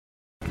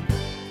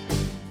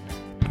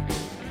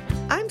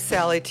I'm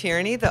Sally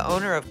Tierney, the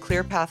owner of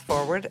Clear Path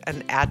Forward,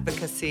 an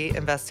advocacy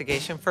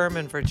investigation firm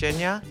in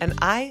Virginia, and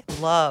I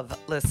love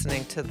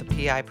listening to the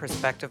PI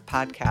Perspective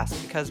podcast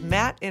because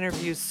Matt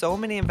interviews so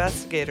many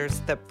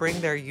investigators that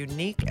bring their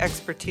unique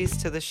expertise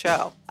to the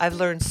show. I've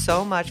learned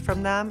so much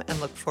from them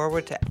and look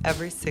forward to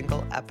every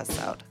single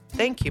episode.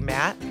 Thank you,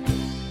 Matt.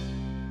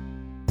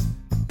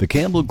 The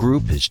Campbell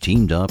Group has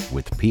teamed up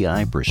with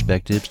PI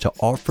Perspectives to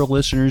offer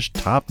listeners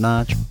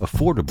top-notch,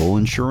 affordable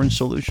insurance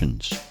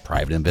solutions.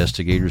 Private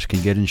investigators can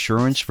get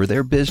insurance for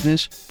their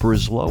business for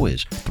as low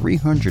as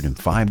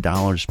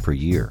 $305 per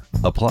year.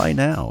 Apply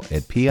now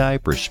at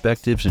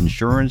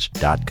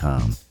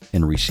piperspectivesinsurance.com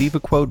and receive a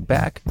quote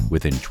back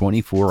within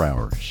 24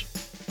 hours.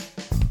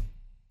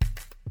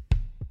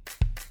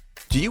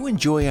 Do you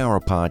enjoy our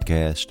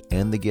podcast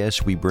and the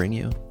guests we bring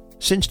you?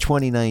 Since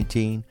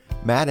 2019,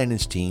 Matt and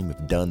his team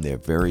have done their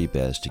very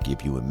best to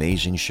give you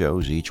amazing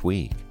shows each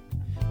week.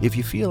 If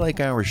you feel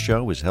like our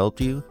show has helped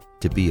you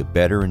to be a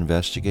better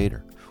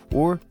investigator,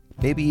 or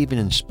maybe even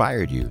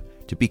inspired you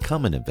to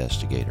become an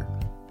investigator,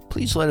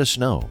 please let us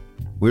know.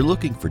 We're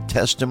looking for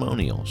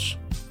testimonials.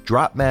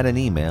 Drop Matt an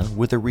email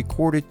with a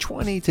recorded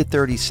 20 to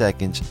 30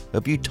 seconds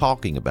of you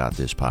talking about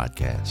this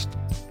podcast.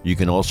 You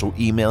can also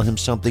email him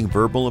something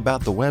verbal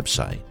about the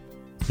website.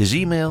 His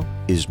email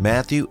is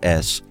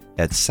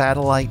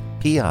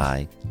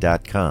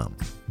matthew.s@satellitepi.com.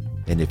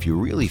 And if you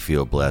really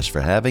feel blessed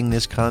for having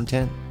this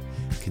content,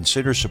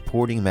 consider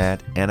supporting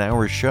Matt and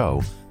our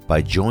show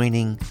by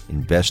joining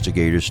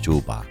Investigators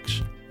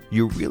Toolbox.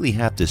 You really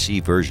have to see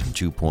version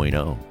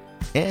 2.0.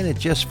 And at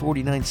just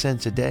 49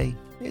 cents a day,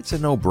 it's a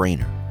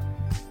no-brainer.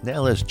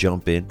 Now let's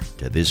jump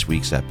into this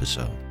week's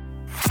episode.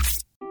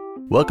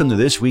 Welcome to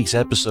this week's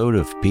episode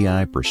of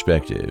PI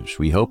Perspectives.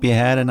 We hope you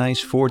had a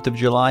nice 4th of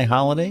July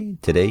holiday.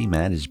 Today,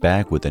 Matt is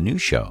back with a new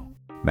show.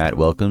 Matt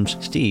welcomes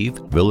Steve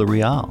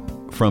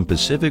Villarreal from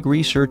Pacific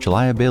Research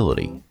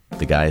Liability.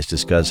 The guys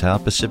discuss how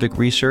Pacific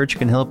Research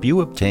can help you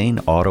obtain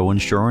auto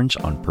insurance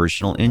on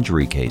personal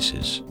injury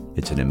cases.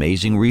 It's an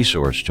amazing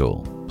resource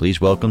tool.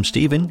 Please welcome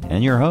Steven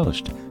and your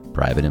host,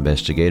 Private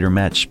Investigator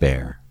Matt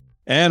Spare.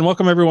 And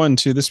welcome everyone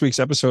to this week's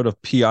episode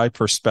of PI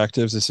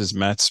Perspectives. This is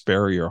Matt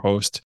Spare, your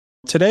host.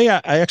 Today,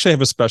 I actually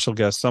have a special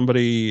guest,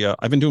 somebody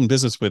I've been doing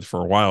business with for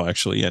a while,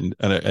 actually, and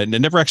I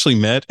never actually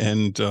met,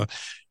 and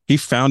he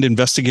found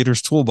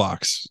Investigators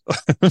Toolbox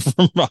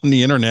from on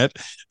the internet,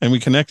 and we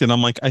connected.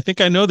 I'm like, I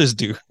think I know this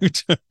dude.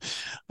 So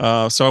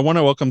I want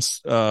to welcome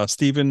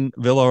Steven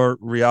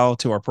Villarreal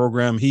to our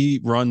program.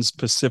 He runs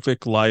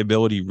Pacific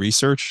Liability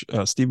Research.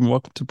 Steven,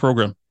 welcome to the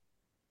program.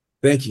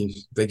 Thank you.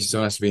 Thank you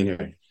so much for being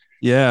here.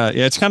 Yeah.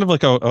 It's kind of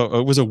like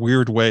it was a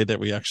weird way that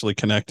we actually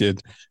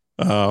connected.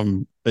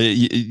 You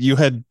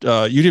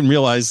didn't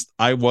realize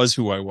I was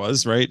who I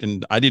was, right?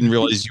 And I didn't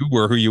realize you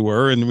were who you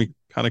were, and we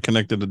kind of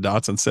connected the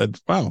dots and said,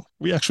 wow,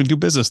 we actually do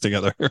business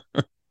together.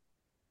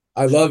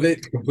 I love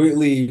it.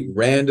 Completely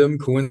random,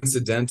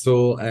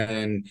 coincidental,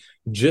 and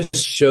just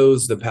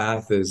shows the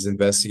path as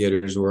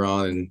investigators we're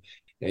on.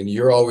 And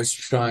you're always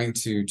trying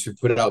to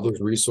put out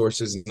those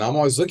resources, and I'm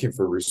always looking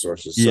for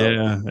resources. So.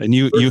 Yeah, and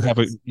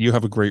you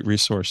have a great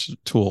resource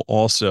tool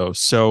also.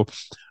 So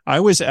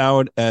I was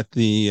out at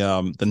the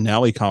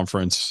NALI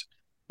conference,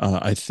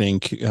 I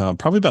think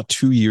probably about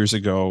 2 years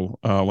ago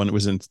when it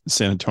was in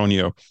San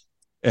Antonio,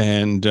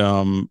 and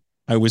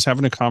I was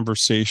having a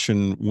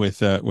conversation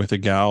with a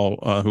gal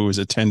who was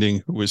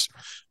attending, who was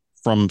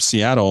from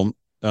Seattle,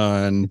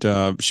 and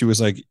she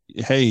was like,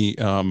 "Hey,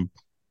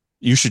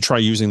 you should try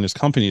using this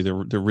company.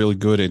 They're really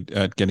good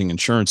at getting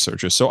insurance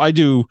searches." So I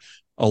do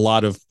a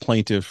lot of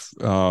plaintiff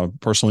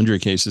personal injury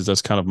cases.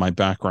 That's kind of my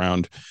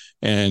background.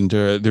 And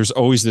there's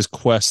always this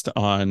quest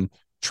on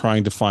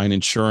trying to find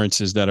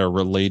insurances that are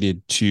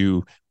related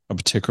to a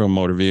particular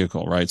motor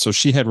vehicle, right? So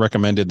she had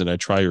recommended that I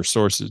try your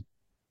sources.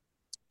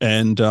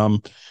 And,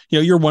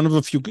 you're one of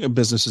a few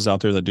businesses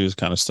out there that do this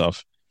kind of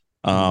stuff.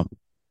 And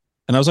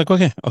I was like,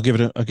 okay, I'll give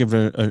it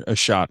a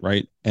shot,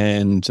 right?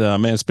 And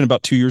man, it's been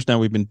about 2 years now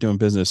we've been doing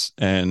business,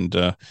 and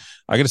I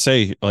got to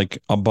say, like,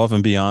 above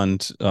and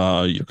beyond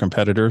your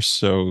competitors.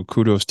 So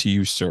kudos to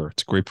you, sir.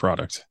 It's a great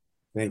product.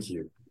 Thank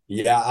you.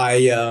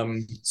 Yeah,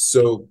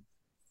 so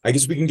I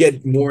guess we can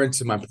get more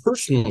into my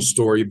personal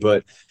story,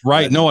 but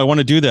right. No, I want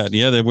to do that.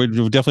 Yeah, we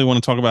definitely want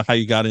to talk about how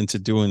you got into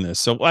doing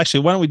this. So actually,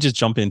 why don't we just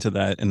jump into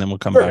that, and then we'll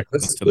come back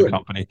to the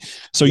company.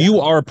 So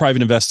you are a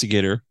private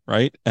investigator,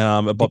 right?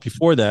 But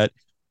before that,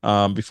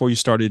 before you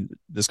started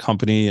this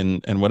company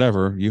and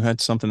whatever, you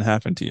had something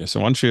happen to you.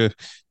 So why don't you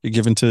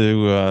give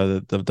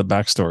into the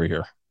backstory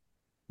here?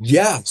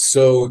 Yeah.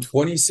 So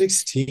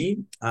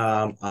 2016,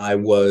 I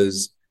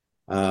was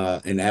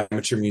an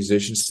amateur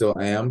musician, still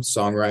am,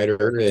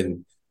 songwriter,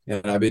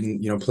 and I've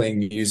been playing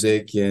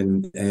music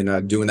and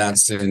doing that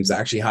since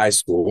actually high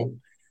school.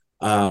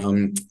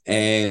 And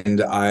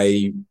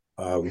I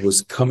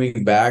was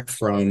coming back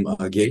from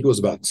a gig. It was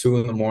about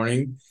 2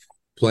 a.m.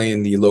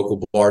 playing the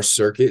local bar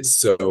circuit.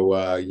 So,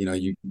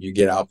 you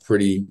get out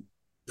pretty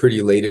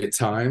late at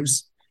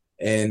times.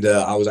 And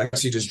I was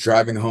actually just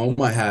driving home.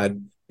 I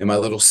had in my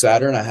little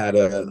Saturn, I had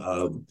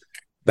a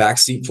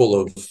backseat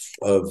full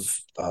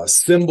of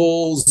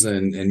cymbals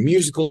and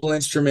musical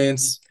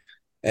instruments,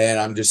 and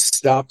I'm just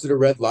stopped at a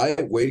red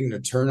light waiting to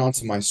turn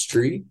onto my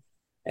street,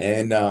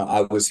 and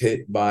I was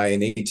hit by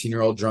an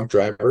 18-year-old drunk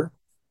driver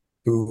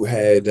who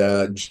had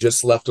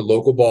just left a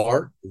local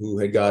bar, who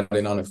had gotten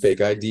in on a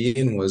fake ID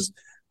and was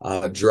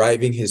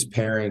driving his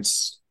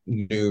parents'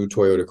 new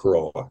Toyota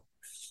Corolla.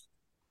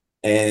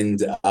 And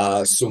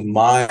so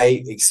my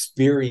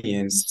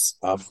experience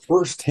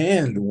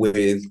firsthand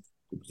with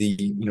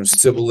the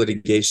civil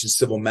litigation,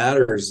 civil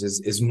matters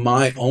is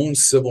my own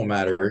civil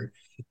matter,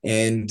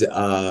 and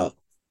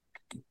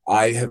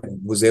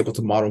was able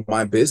to model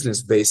my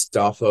business based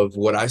off of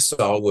what I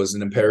saw was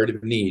an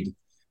imperative need,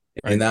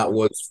 Right. and that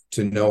was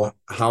to know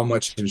how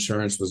much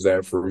insurance was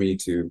there for me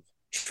to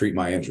treat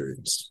my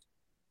injuries.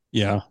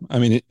 Yeah, I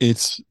mean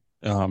it's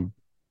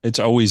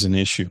always an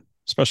issue,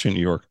 especially in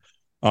New York.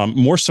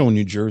 More so in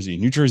New Jersey.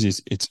 New Jersey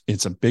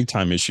it's a big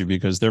time issue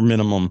because their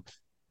minimum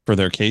for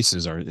their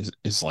cases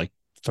is like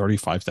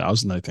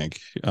 35,000, I think.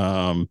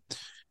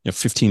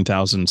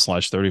 15,000 /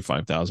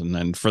 35,000.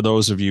 And for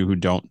those of you who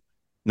don't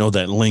know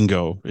that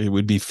lingo, it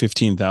would be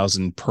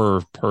 15,000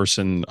 per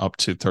person up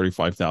to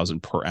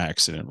 35,000 per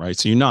accident, right?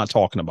 So you're not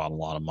talking about a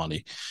lot of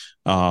money.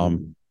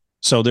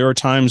 So there are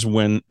times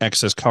when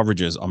excess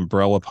coverages,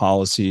 umbrella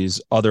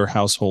policies, other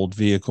household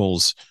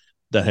vehicles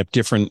that have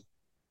different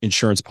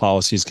insurance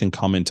policies can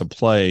come into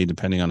play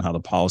depending on how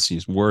the policy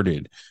is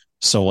worded.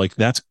 So like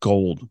that's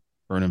gold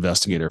for an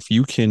investigator. If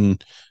you can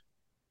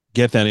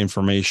get that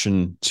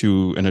information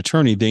to an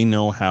attorney, they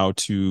know how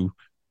to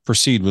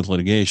proceed with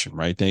litigation,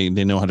 right? They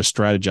know how to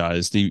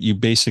strategize. You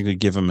basically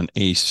give them an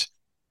ace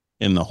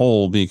in the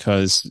hole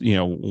because,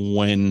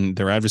 when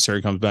their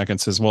adversary comes back and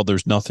says, well,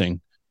 there's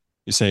nothing,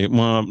 you say,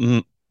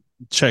 well,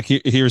 check,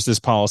 here's this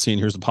policy and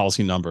here's the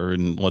policy number.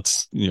 And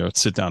let's,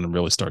 sit down and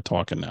really start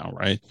talking now.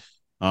 Right.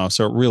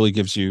 So it really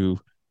gives you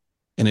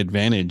an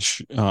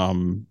advantage,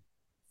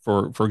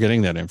 for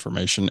getting that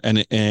information,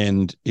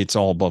 and it's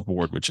all above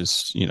board, which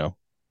is,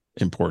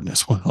 important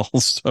as well.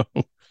 So,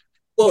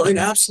 Well, and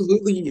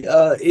absolutely,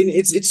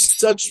 it's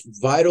such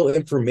vital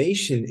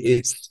information.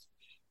 It's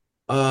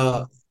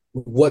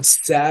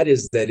what's sad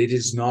is that it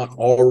is not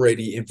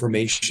already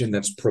information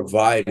that's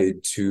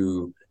provided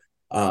to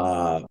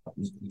the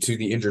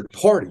injured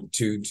party,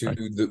 to right.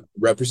 the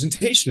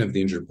representation of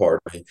the injured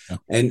party, Yeah.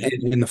 and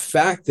the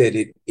fact that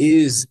it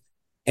is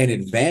an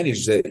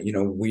advantage that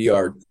we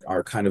are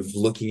kind of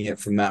looking at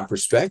from that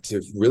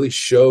perspective really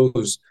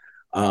shows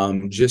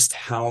just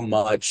how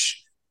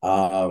much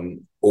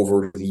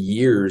over the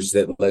years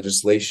that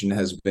legislation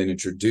has been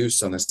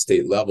introduced on the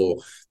state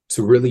level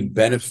to really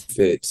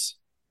benefit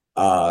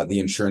the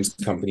insurance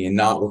company and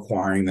not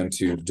requiring them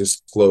to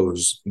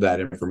disclose that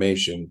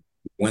information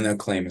when a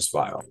claim is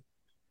filed.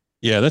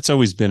 Yeah, that's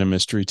always been a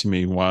mystery to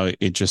me why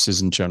it just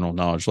isn't general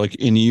knowledge. Like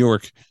in New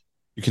York,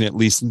 you can at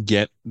least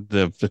get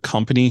the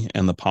company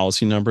and the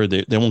policy number.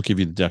 They won't give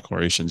you the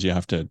declarations. You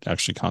have to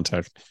actually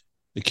contact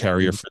the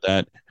carrier for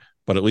that.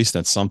 But at least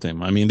that's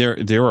something. I mean,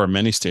 there are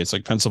many states,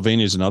 like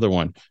Pennsylvania is another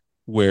one,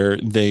 where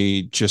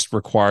they just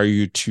require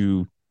you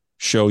to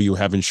show you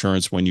have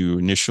insurance when you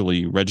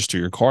initially register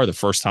your car the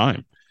first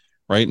time,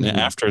 right? And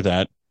after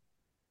that,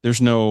 there's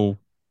no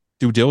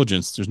due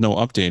diligence, there's no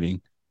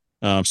updating.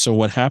 So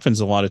what happens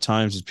a lot of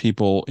times is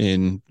people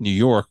in New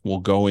York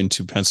will go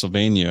into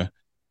Pennsylvania,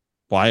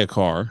 buy a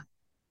car,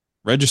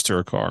 register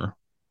a car,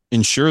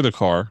 insure the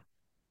car,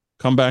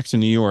 come back to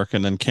New York,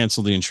 and then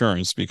cancel the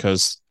insurance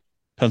because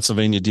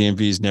Pennsylvania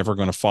DMV is never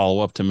going to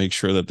follow up to make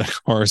sure that the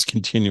car is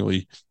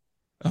continually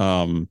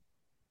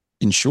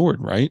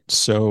insured, right?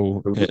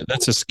 So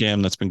that's a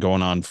scam that's been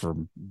going on for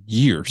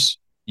years,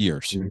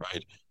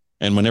 right?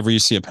 And whenever you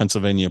see a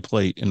Pennsylvania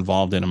plate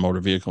involved in a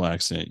motor vehicle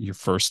accident, your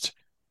first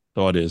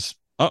thought is,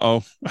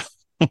 uh-oh,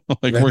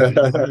 like we're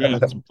gonna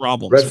have some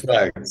problems. Red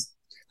flags.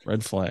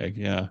 Red flag,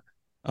 yeah.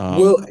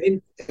 Well,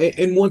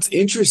 and what's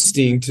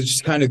interesting, to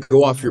just kind of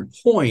go off your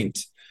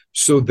point,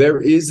 so there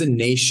is a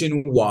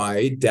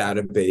nationwide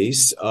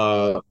database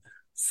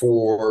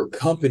for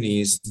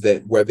companies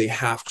that where they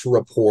have to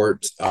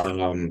report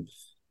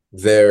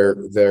their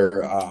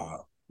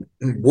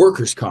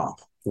workers' comp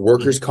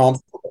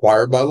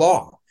required by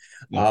law.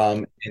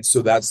 And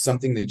so that's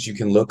something that you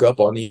can look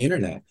up on the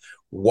internet.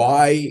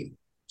 Why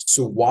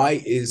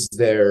is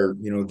there,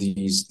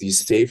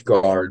 these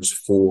safeguards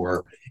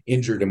for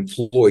injured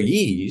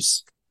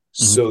employees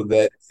so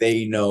that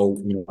they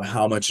know,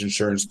 how much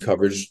insurance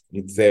coverage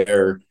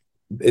there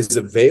is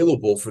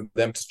available for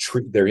them to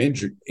treat their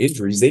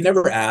injuries? They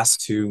never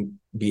asked to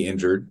be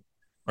injured.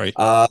 Right.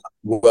 Well,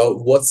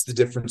 what's the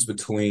difference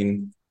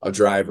between a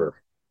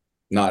driver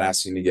not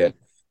asking to get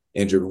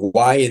injured?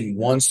 Why in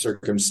one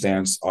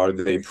circumstance are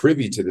they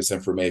privy to this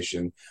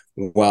information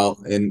while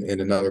in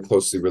another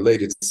closely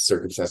related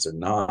circumstance are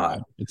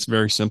not? It's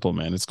very simple,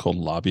 man. It's called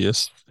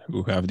lobbyists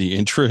who have the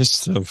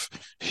interests of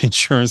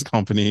insurance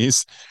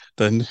companies.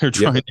 Then they're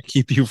Yeah. trying to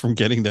keep you from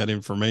getting that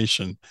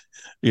information,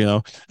 you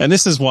know. And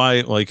this is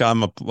why, like,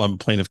 I'm a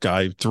plaintiff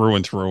guy through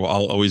and through.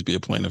 I'll always be a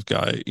plaintiff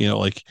guy, you know.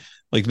 Like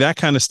that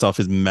kind of stuff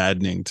is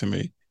maddening to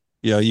me.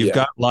 You know, you've Yeah.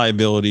 got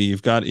liability,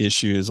 you've got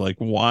issues. Like,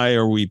 why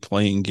are we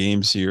playing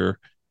games here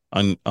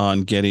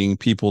on getting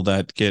people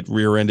that get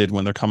rear-ended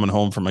when they're coming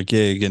home from a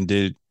gig and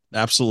did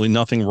absolutely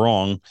nothing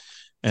wrong,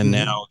 and Mhm.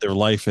 now their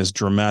life has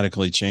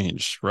dramatically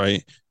changed,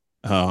 right?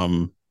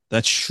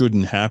 That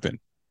shouldn't happen,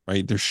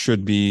 right? There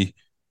should be,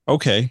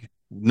 okay,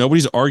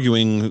 nobody's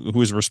arguing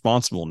who is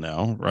responsible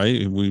now,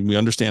 right? We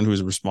understand who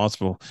is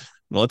responsible.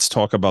 Let's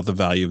talk about the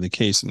value of the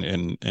case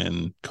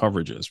and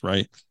coverages,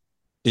 right?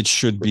 It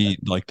should be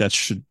like that.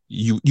 Should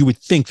you would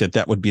think that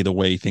that would be the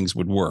way things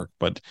would work,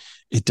 but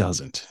it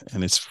doesn't,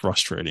 and it's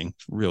frustrating,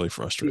 really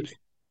frustrating.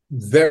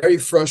 Very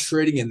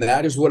frustrating, and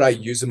that is what I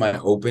use in my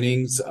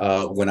openings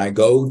when I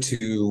go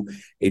to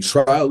a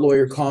trial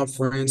lawyer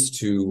conference,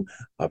 to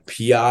a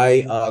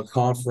PI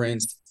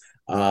conference.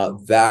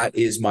 That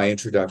is my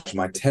introduction,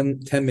 my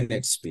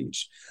 10-minute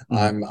speech.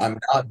 Mhm. I'm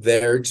not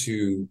there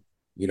to,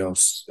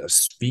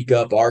 speak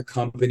up our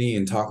company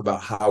and talk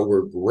about how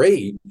we're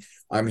great.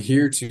 I'm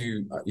here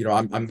to,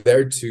 I'm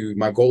there to,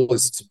 my goal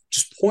is to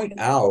just point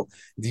out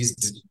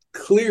these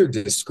clear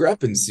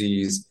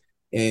discrepancies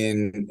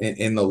in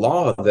the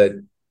law that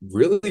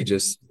really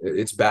just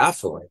it's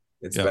baffling.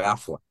 It's Yeah,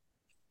 baffling.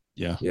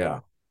 yeah. Yeah.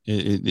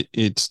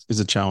 It's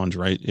a challenge,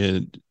 right?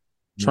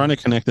 Trying to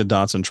connect the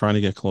dots and trying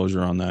to get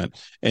closure on that,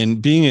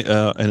 and being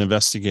an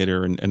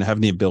investigator and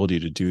having the ability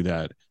to do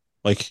that,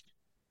 like,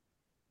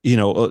 you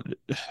know,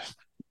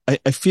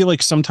 I feel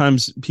like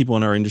sometimes people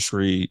in our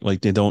industry,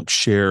 like, they don't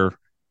share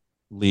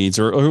leads,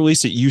 or at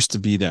least it used to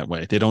be that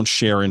way. They don't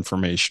share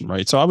information,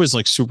 right? So I was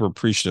like super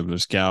appreciative of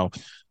this gal,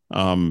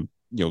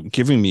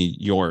 giving me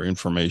your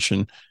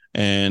information.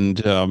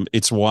 And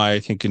it's why I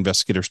think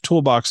Investigators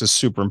Toolbox is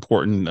super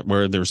important,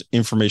 where there's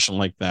information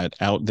like that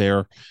out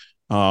there.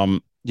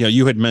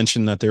 You had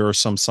mentioned that there are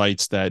some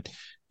sites that,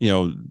 you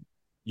know,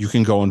 you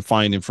can go and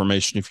find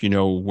information if you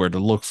know where to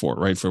look for it,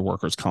 right? For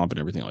workers' comp and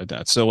everything like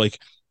that. So like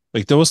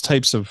those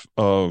types of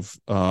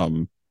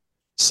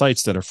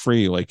sites that are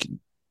free, like,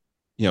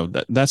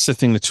 that's the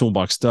thing the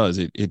toolbox does.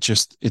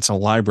 It's a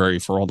library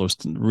for all those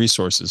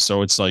resources.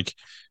 So it's like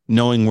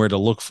knowing where to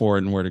look for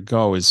it and where to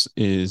go is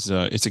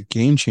it's a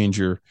game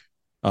changer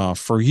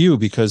for you,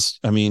 because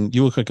I mean,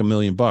 you look like $1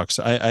 million.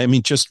 I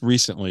mean, just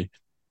recently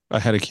I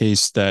had a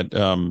case that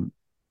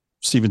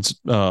Steven's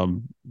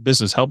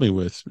business helped me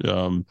with,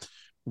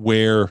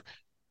 where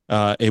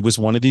it was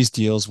one of these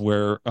deals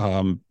where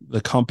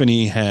the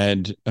company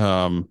had,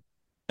 and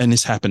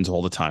this happens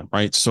all the time,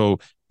 right? So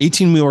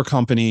 18-wheeler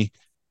company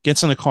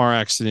gets in a car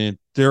accident.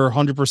 They're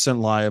 100%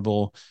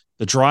 liable.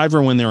 The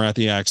driver, when they're at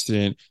the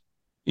accident,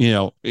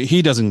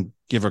 he doesn't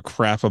give a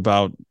crap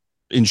about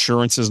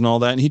insurances and all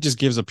that. And he just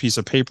gives a piece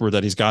of paper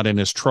that he's got in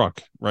his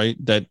truck, right?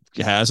 That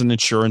has an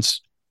insurance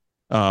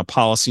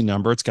policy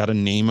number. It's got a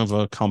name of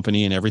a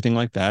company and everything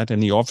like that.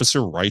 And the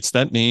officer writes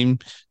that name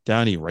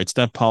down. He writes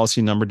that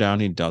policy number down.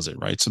 He does it,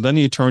 right? So then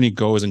the attorney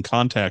goes and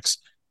contacts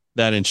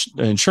that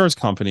insurance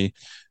company,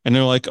 and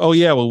they're like, "Oh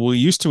yeah, well, we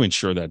used to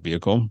insure that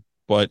vehicle,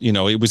 but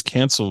it was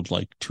canceled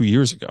like 2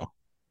 years ago."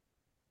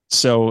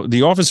 So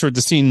the officer at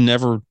the scene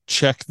never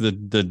checked the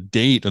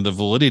date or the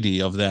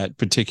validity of that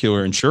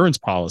particular insurance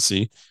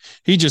policy.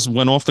 He just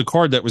went off the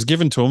card that was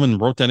given to him and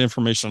wrote that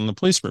information on the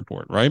police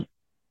report, right?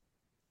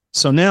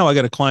 So now I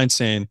got a client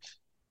saying,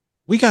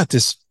 we got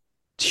this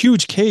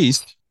huge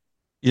case,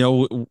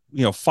 500,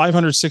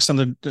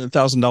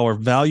 $600,000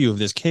 value of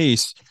this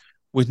case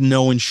with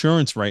no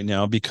insurance right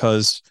now,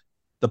 because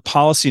the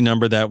policy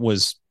number that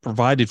was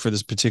provided for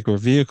this particular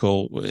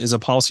vehicle is a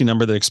policy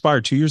number that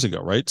expired 2 years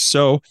ago, right?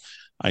 So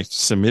I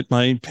submit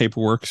my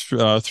paperwork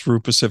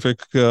through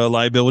Pacific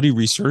Liability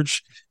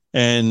Research,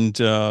 and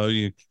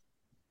you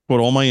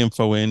put all my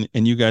info in,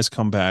 and you guys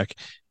come back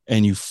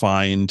and you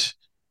find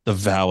the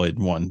valid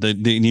one,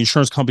 the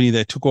insurance company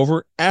that took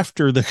over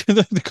after the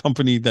the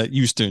company that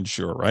used to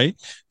insure, right?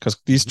 Because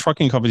these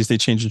trucking companies, they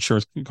change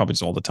insurance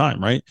companies all the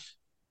time, right?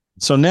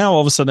 So now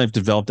all of a sudden I've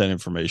developed that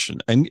information,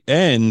 and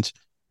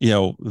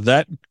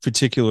that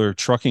particular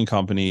trucking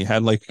company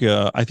had like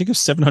I think it was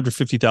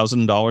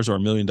 $750,000 or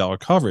 $1 million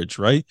coverage,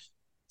 right?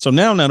 So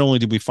now not only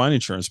did we find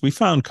insurance, we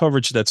found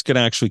coverage that's going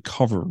to actually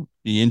cover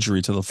the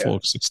injury to the Yeah. full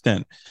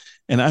extent.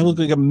 And I look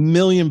like $1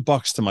 million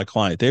to my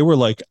client. They were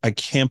like, "I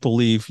can't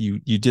believe you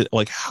did,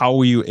 like, how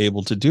were you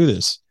able to do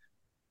this?"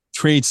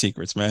 Trade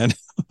secrets, man.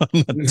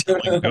 I'm not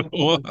telling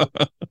you.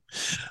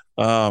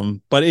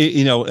 But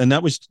and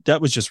that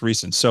was just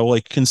recent. So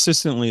like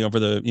consistently over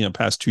the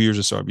past 2 years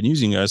or so, I've been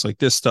using guys, like,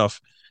 this stuff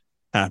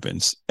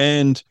happens.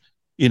 And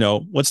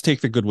let's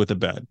take the good with the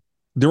bad.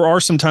 There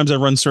are sometimes I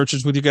run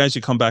searches with you guys,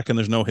 you come back and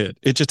there's no hit.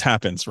 It just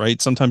happens, right?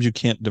 Sometimes you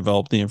can't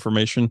develop the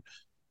information.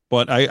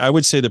 but I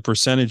would say the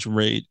percentage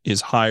rate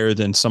is higher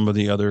than some of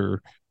the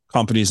other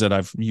companies that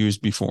I've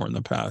used before in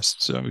the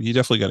past. So you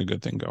definitely got a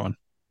good thing going.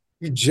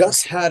 We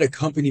just had a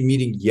company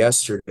meeting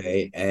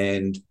yesterday,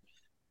 and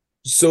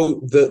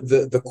so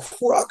the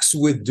crux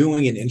with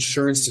doing an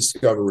insurance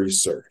discovery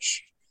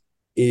search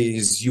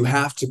is you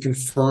have to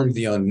confirm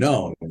the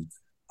unknown.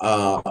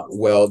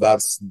 Well,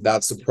 that's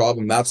the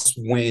problem. That's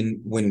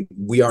when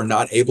we are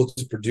not able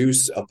to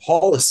produce a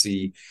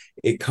policy,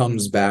 it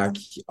comes back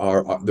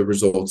the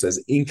results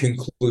as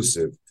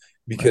inconclusive,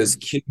 because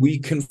can we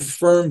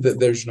confirm that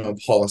there's no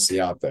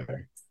policy out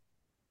there?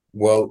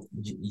 Well,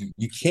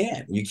 you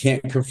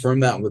can't confirm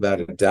that without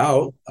a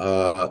doubt.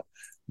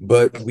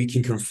 But we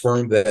can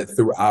confirm that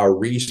through our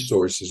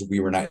resources, we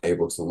were not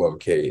able to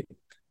locate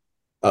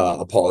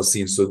a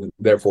policy, and so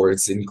therefore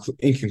it's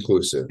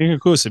inconclusive.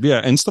 Inconclusive,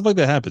 yeah, and stuff like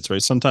that happens,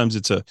 right? Sometimes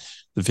the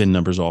VIN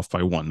number's off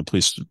by one. The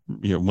police,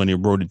 when they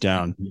wrote it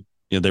down,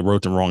 they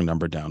wrote the wrong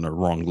number down or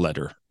wrong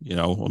letter,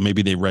 or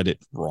maybe they read it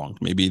wrong.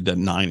 Maybe the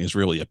 9 is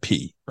really a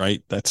P,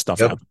 right? That stuff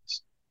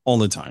happens all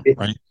the time,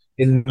 right?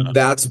 And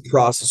that's a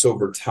process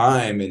over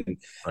time,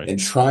 and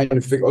trying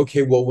to figure,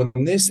 okay, well, when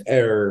this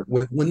error,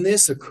 when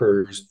this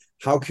occurs,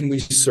 how can we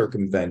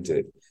circumvent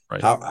it?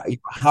 Right.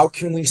 How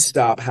can we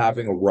stop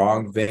having a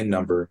wrong VIN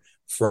number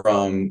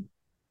from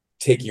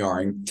taking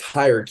our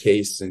entire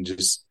case and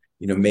just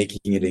making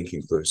it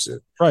inconclusive?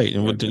 Right,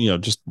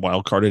 and just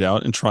wild card it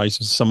out and try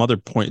some other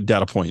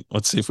data point.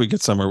 Let's see if we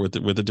get somewhere with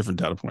a different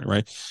data point,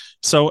 right?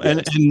 So,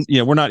 and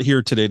we're not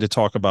here today to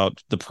talk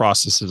about the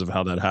processes of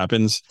how that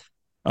happens.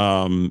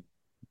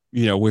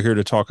 We're here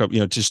to talk up,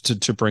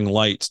 just to bring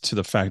light to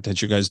the fact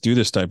that you guys do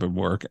this type of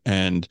work.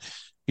 And,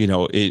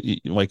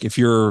 like if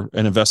you're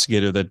an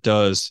investigator that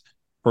does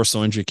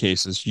personal injury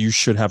cases, you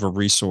should have a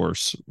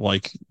resource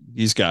like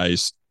these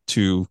guys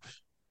to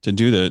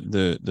do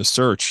the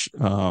search,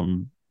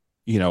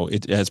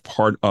 it as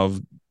part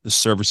of the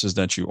services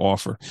that you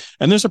offer.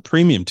 And there's a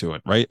premium to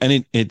it, right?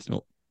 And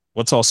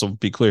let's also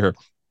be clear,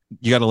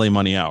 you got to lay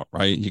money out,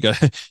 right? You got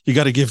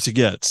to give to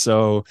get.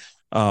 So,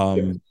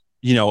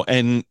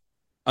 and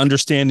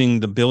understanding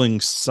the billing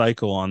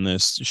cycle on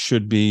this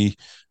should be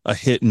a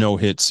hit, no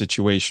hit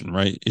situation,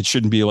 right? It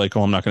shouldn't be like,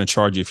 oh, I'm not going to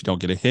charge you if you don't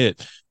get a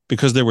hit,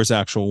 because there was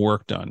actual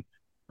work done,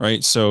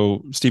 right?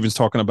 So Steven's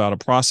talking about a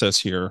process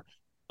here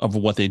of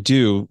what they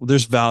do.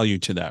 There's value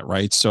to that,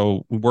 right?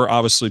 So we're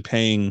obviously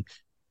paying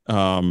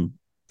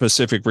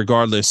Pacific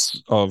regardless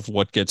of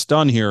what gets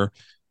done here.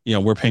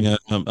 We're paying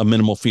a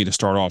minimal fee to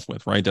start off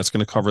with, right? That's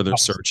going to cover their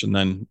search, and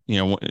then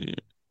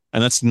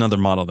and that's another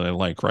model that I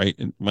like, right?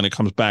 And when it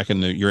comes back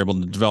and you're able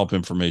to develop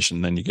information,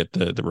 then you get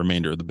the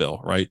remainder of the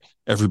bill, right?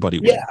 Everybody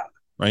wins,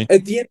 right?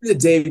 At the end of the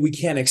day, we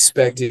can't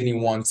expect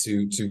anyone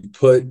to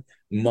put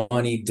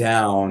money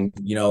down,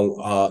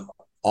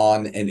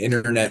 on an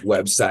internet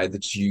website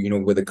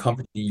that with a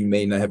company you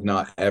may not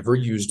have ever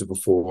used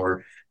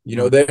before.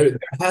 There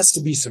has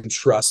to be some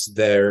trust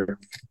there,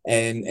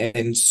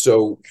 and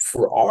so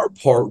for our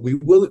part, we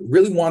will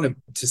really want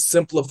to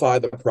simplify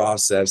the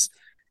process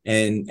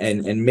and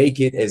make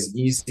it as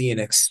easy and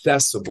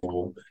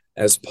accessible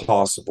as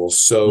possible.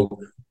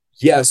 So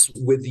yes,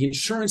 with the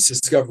insurance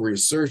discovery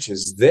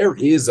searches, there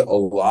is a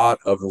lot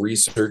of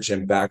research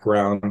and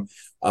background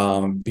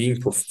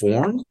being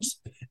performed,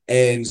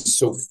 and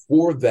so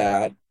for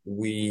that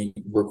we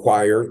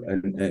require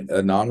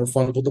a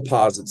non-refundable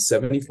deposit,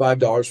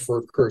 $75 for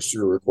a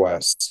cursory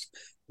request,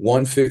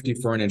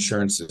 $150 for an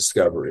insurance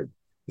discovery.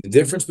 The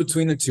difference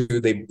between the two,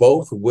 they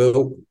both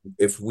will,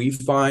 if we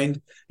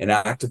find an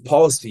active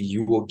policy,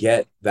 you will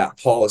get that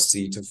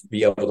policy to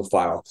be able to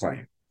file a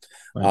claim.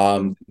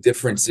 Right.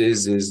 Difference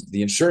is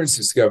the insurance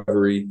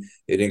discovery,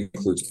 it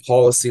includes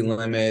policy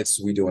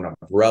limits, we do an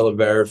umbrella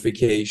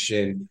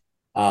verification,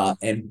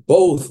 and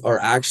both are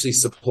actually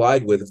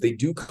supplied with, if they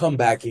do come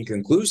back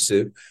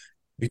inconclusive,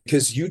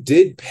 because you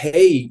did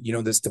pay,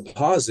 this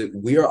deposit,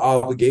 we are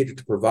obligated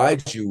to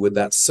provide you with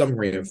that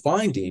summary of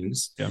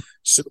findings,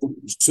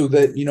 so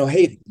that,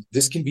 hey,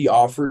 this can be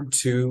offered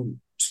to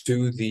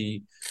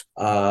the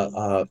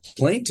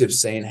plaintiff,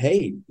 saying,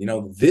 hey,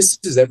 this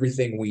is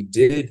everything we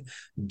did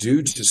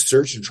do to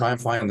search and try and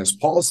find this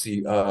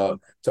policy to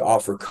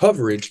offer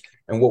coverage.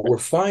 And what we're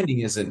finding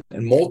is in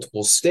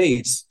multiple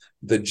states,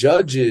 the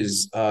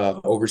judges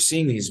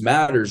overseeing these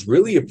matters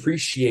really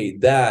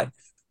appreciate that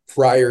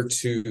prior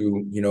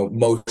to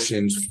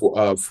motions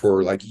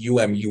for like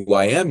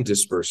UIM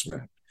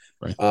disbursement,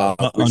 right?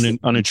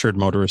 Uninsured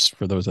motorists,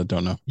 for those that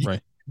don't know,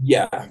 right?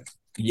 Yeah,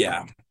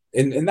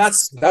 and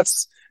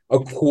that's a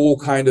cool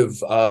kind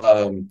of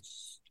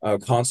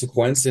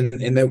consequence,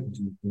 and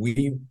that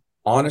we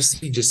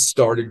honestly just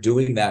started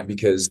doing that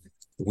because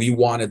we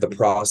wanted the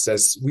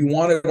process. We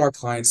wanted our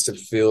clients to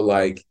feel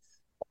like,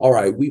 all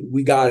right,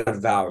 we got a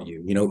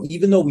value,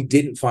 even though we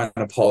didn't find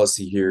a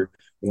policy here,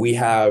 we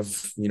have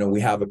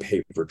a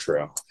paper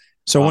trail.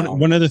 So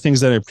one of the things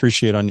that I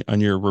appreciate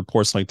on your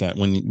reports like that,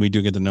 when we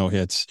do get the no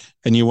hits,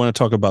 and you want to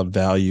talk about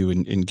value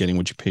in getting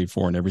what you paid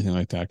for and everything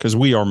like that, because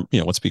we are,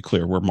 let's be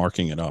clear, we're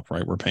marking it up,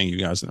 right? We're paying you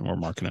guys and then we're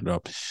marking it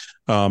up.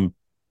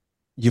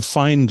 you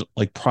find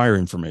like prior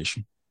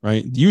information,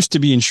 right? It used to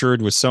be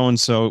insured with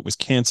so-and-so, it was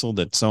canceled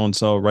at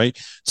so-and-so, right?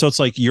 So it's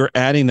like you're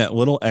adding that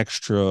little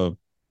extra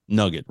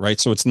nugget, right?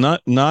 So it's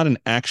not an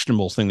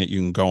actionable thing that you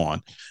can go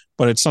on,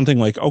 but it's something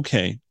like,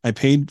 okay, I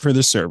paid for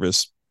this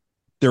service.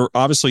 There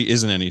obviously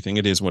isn't anything.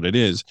 It is what it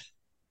is.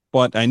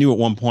 But I knew at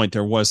one point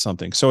there was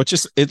something. So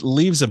it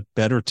leaves a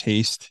better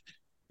taste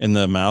in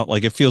the mouth.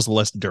 Like it feels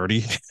less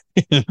dirty,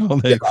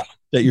 that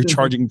you're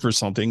charging for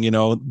something,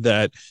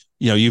 that,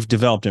 you've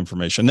developed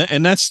information.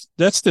 And that's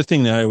the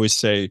thing that I always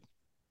say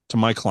to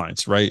my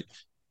clients, right?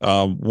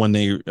 When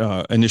they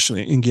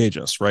initially engage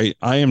us, right?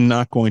 I am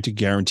not going to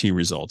guarantee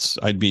results.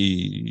 I'd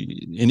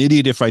be an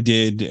idiot if I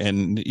did.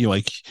 And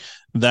like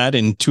that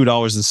and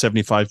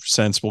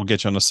 $2.75 will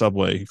get you on the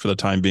subway for the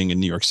time being in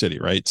New York City,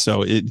 right?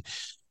 So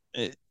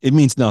it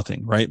means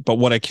nothing, right? But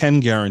what I can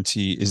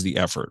guarantee is the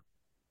effort,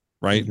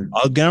 right? Mm-hmm.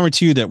 I'll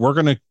guarantee you that we're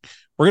gonna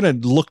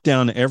look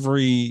down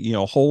every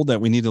hole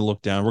that we need to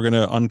look down. We're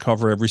gonna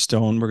uncover every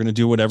stone. We're gonna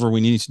do whatever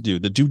we need to do.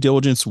 The due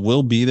diligence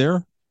will be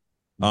there.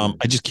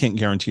 I just can't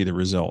guarantee the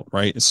result,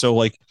 right? So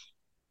like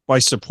by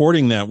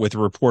supporting that with a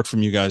report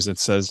from you guys that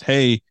says,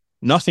 hey,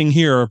 nothing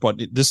here,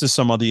 but this is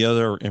some of the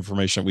other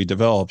information we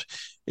developed,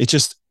 it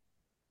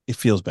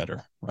feels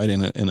better, right?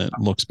 And it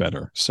looks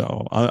better.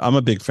 So I'm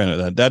a big fan of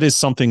that. That is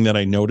something that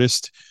I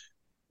noticed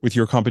with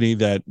your company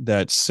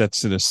that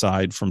sets it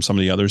aside from some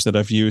of the others that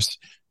I've used,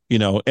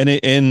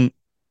 and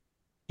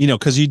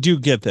because you do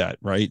get that,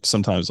 right?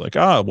 Sometimes like,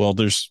 well,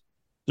 there's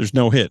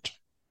no hit.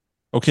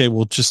 Okay,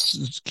 well,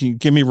 just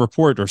give me a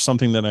report or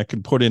something that I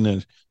could put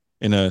in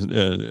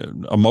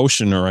a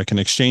motion, or I can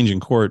exchange in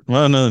court.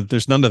 Well, no,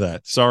 there's none of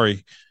that.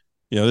 Sorry,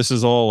 this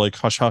is all like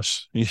hush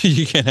hush.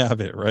 You can't have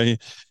it, right?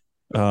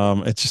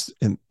 It's just,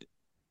 and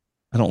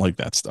I don't like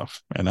that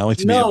stuff, and I like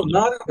to be able to,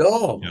 not at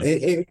all.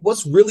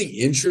 What's really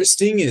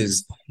interesting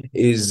is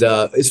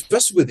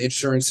especially with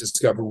insurance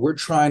discovery, we're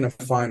trying to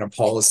find a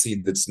policy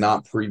that's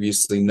not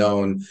previously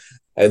known,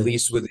 at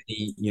least with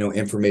the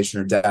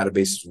information or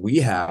databases we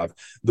have.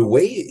 The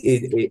way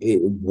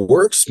it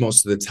works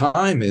most of the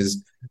time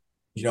is,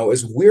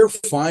 as we're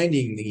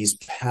finding these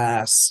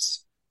past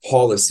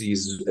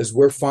policies, as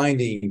we're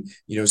finding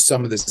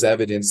some of this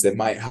evidence that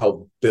might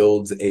help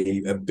build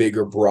a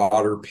bigger,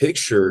 broader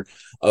picture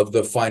of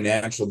the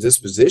financial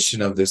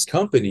disposition of this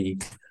company,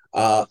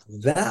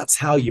 that's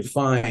how you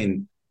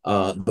find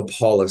the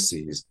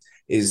policies,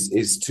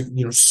 is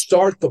to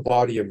start the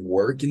body of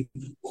work. And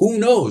who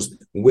knows,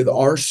 with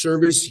our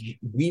service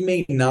we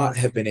may not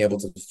have been able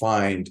to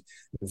find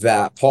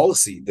that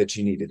policy that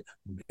you needed,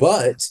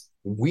 but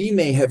we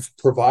may have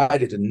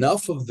provided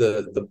enough of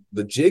the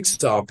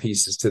jigsaw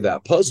pieces to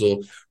that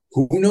puzzle.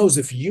 Who knows,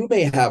 if you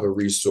may have a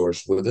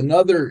resource with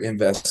another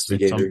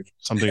investigator,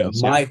 something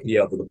else might be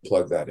able to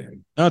plug that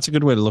in. That's a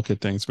good way to look at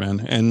things, man.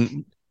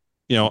 And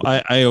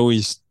I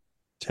always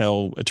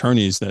tell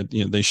attorneys that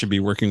they should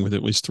be working with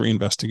at least 3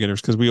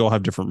 investigators, because we all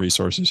have different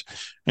resources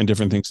and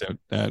different things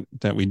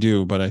that we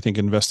do. But I think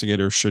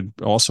investigators should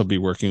also be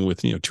working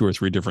with 2 or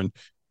 3 different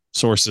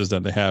sources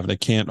that they have. They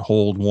can't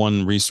hold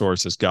one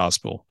resource as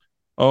gospel.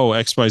 Oh,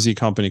 XYZ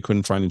company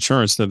couldn't find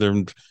insurance, that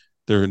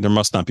there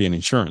must not be any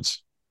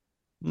insurance.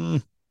 How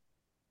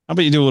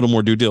about you do a little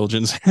more due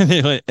diligence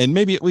and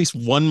maybe at least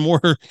one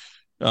more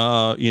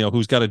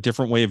who's got a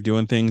different way of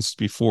doing things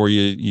before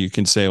you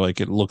can say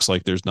like it looks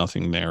like there's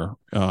nothing there.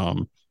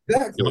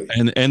 Exactly.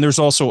 And there's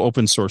also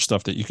open source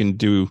stuff that you can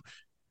do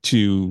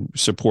to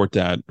support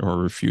that or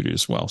refute it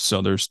as well.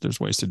 So there's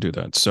ways to do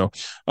that. So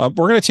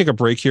we're going to take a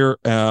break here.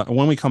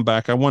 When we come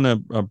back, I want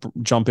to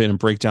jump in and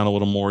break down a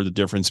little more the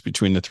difference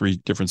between the 3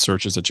 different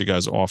searches that you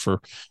guys offer,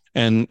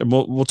 and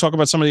we'll talk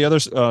about some of the other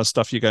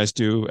stuff you guys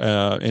do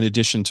in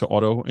addition to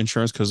auto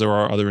insurance, because there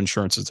are other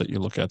insurances that you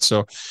look at.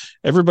 So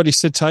everybody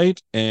sit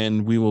tight,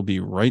 and we will be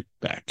right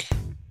back.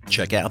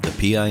 Check out the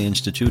PI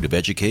Institute of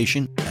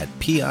Education at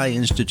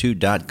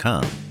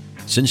piinstitute.com.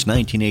 Since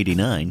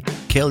 1989,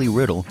 Kelly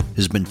Riddle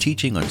has been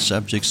teaching on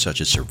subjects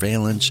such as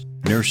surveillance,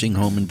 nursing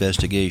home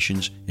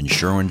investigations,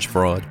 insurance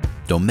fraud,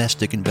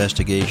 domestic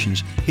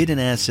investigations, hidden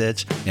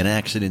assets, and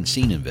accident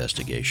scene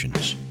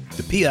investigations.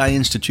 The PI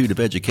Institute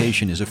of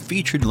Education is a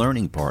featured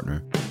learning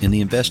partner in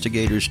the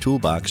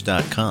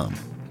investigatorstoolbox.com.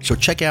 So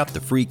check out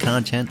the free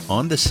content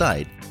on the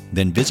site,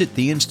 then visit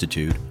the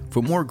Institute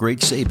for more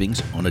great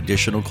savings on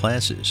additional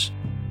classes.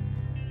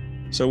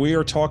 So we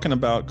are talking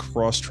about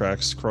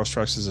Crosstracks.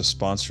 Crosstracks is a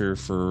sponsor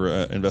for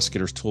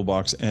Investigators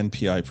Toolbox and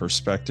PI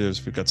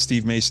Perspectives. We've got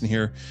Steve Mason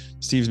here.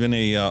 Steve's been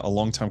a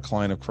longtime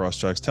client of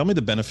Crosstracks. Tell me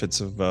the benefits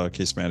of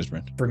case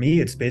management. For me,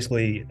 it's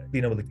basically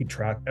being able to keep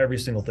track of every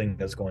single thing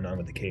that's going on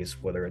with the case,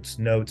 whether it's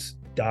notes,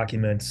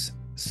 documents,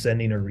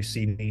 sending or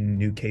receiving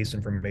new case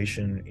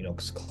information,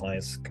 because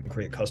clients can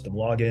create custom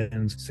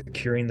logins,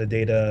 securing the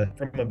data.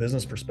 From a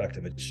business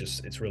perspective,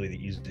 it's really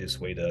the easiest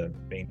way to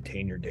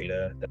maintain your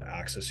data, to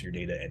access your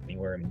data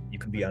anywhere. I mean, you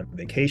can be on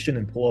vacation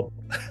and pull up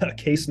a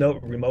case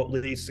note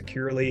remotely,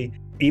 securely.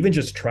 Even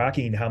just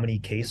tracking how many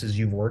cases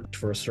you've worked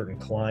for a certain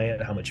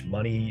client, how much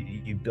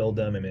money you billed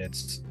them. I mean,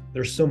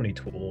 there's so many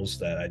tools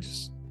that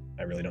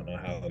I really don't know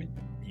how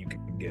you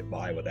can get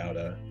by without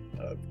a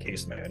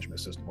case management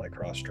system like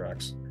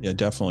Crosstracks. Yeah,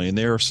 definitely. And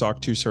they're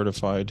SOC 2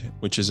 certified,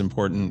 which is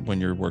important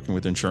when you're working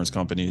with insurance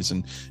companies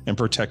and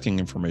protecting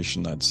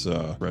information that's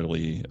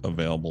readily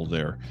available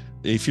there.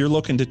 If you're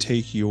looking to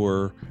take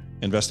your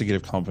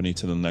investigative company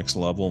to the next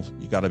level,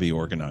 you got to be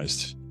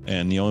organized.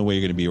 And the only way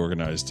you're going to be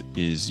organized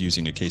is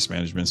using a case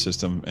management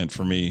system. And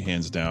for me,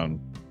 hands down,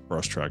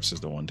 Crosstracks is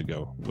the one to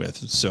go with.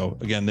 So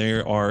again, they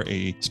are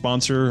a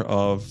sponsor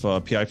of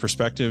PI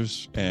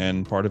Perspectives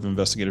and part of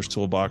Investigators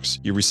Toolbox.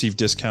 You receive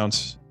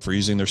discounts for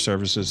using their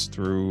services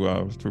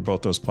through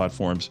both those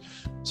platforms.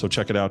 So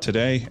check it out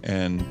today,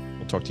 and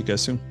we'll talk to you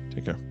guys soon.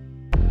 Take care.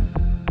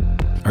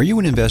 Are you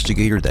an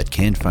investigator that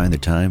can't find the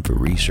time for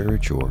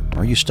research, or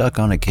are you stuck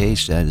on a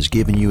case that is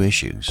giving you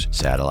issues?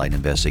 Satellite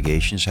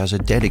Investigations has a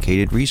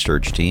dedicated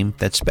research team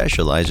that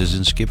specializes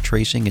in skip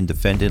tracing and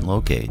defendant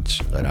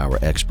locates. Let our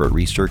expert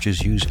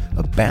researchers use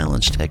a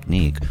balanced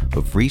technique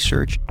of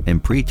research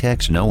and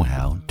pretext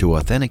know-how to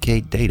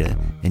authenticate data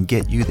and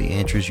get you the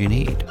answers you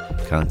need.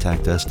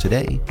 Contact us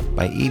today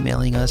by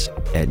emailing us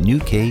at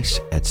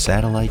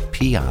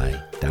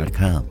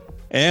newcase@satellitepi.com.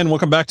 And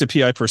welcome back to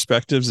PI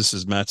Perspectives. This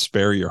is Matt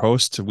Sperry, your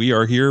host. We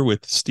are here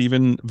with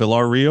Steven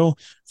Villarreal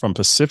from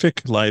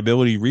Pacific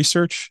Liability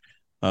Research.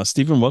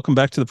 Steven, welcome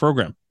back to the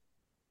program.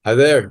 Hi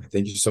there.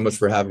 Thank you so much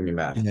for having me,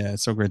 Matt. Yeah,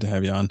 it's so great to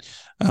have you on.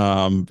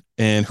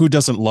 And who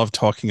doesn't love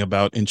talking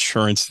about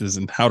insurances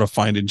and how to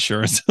find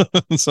insurance?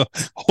 So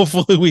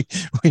hopefully we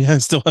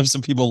still have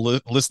some people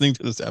listening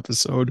to this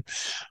episode.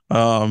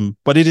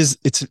 But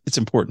it's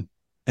important,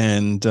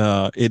 and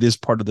it is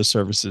part of the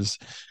services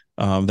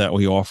that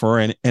we offer,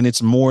 and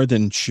it's more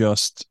than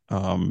just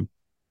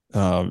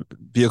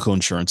vehicle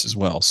insurance as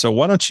well. So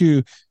why don't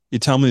you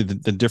tell me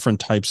the different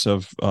types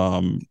of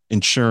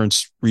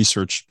insurance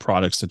research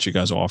products that you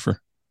guys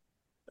offer?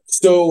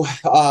 So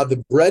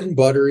the bread and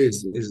butter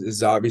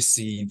is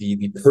obviously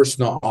the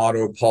personal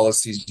auto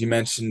policies. You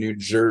mentioned New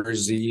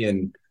Jersey,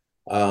 and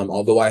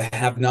although I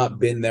have not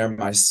been there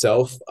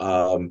myself,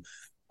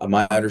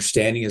 my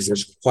understanding is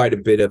there's quite a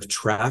bit of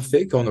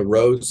traffic on the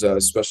roads,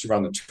 especially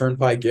around the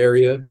Turnpike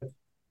area.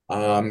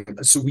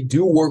 So we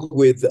do work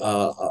with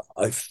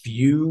a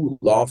few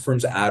law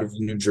firms out of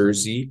New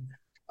Jersey,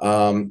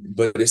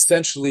 but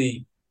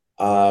essentially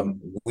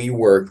we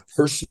work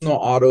personal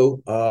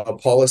auto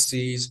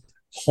policies,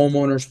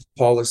 homeowners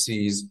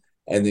policies,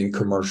 and then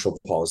commercial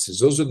policies.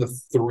 Those are the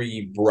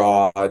three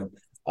broad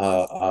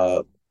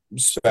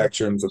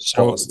spectrums of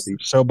policy.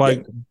 So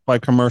by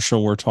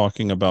commercial, we're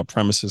talking about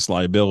premises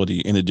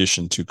liability in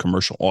addition to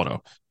commercial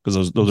auto,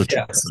 because those are two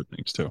different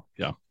things too.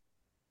 Yeah,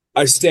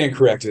 I stand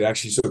corrected,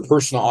 actually. So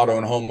personal auto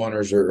and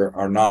homeowners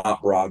are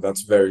not broad.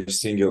 That's very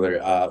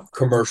singular.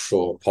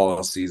 Commercial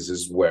policies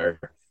is where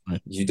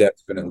you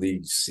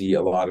definitely see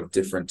a lot of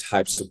different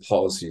types of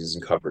policies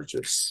and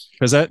coverages.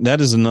 Because that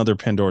is another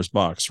Pandora's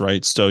box,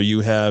 right? So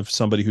you have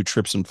somebody who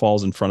trips and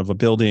falls in front of a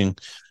building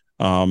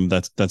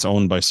that's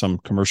owned by some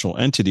commercial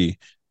entity.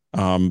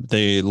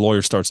 The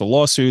lawyer starts a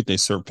lawsuit, they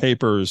serve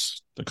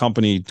papers, the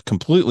company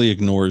completely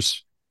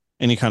ignores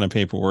any kind of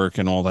paperwork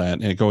and all that,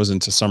 and it goes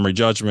into summary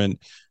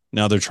judgment.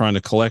 Now they're trying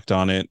to collect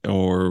on it,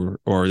 or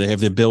they have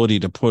the ability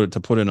to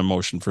put in a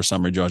motion for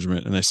summary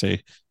judgment, and they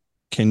say,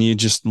 can you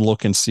just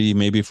look and see,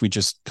 maybe if we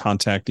just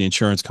contact the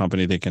insurance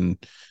company, they can,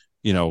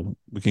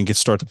 we can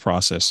start the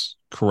process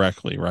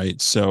correctly, right?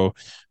 So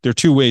there are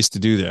two ways to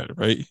do that,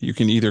 right? You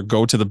can either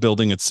go to the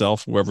building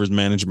itself, whoever's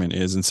management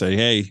is, and say,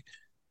 hey,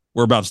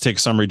 we're about to take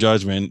summary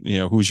judgment,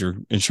 who's your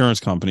insurance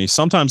company?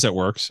 Sometimes that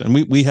works,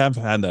 and we have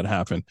had that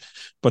happen,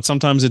 but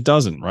sometimes it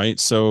doesn't, right?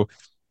 So,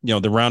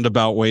 the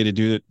roundabout way to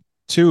do it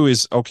too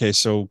is, okay,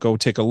 so go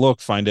take a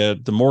look, find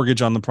out the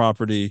mortgage on the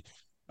property.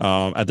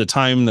 At the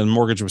time the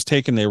mortgage was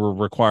taken, they were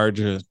required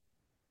to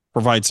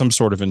provide some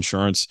sort of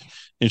insurance.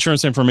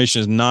 Insurance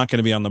information is not going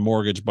to be on the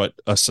mortgage, but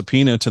a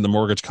subpoena to the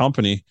mortgage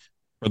company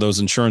for those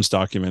insurance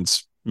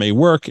documents may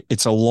work.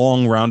 It's a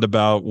long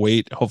roundabout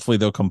wait. Hopefully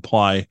they'll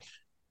comply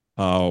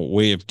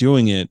way of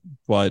doing it.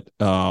 But,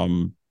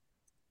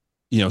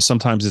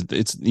 sometimes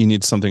it's you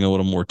need something a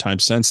little more time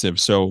sensitive.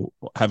 So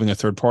having a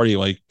third party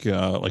like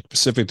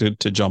Pacific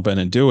to jump in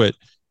and do it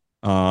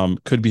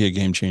could be a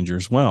game changer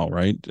as well,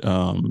 right?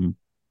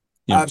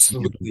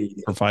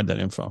 Absolutely. Provide that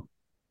info.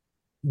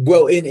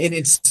 Well, and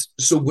it's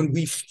so when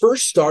we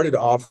first started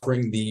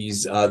offering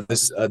these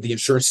the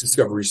insurance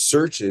discovery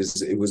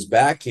searches, it was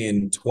back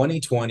in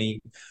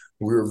 2020.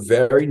 We were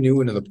very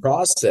new into the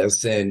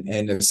process, and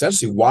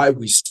essentially why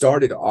we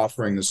started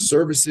offering the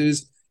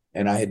services.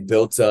 And I had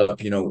built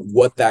up,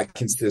 what that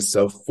consists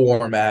of,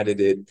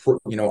 formatted it,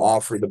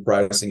 offered the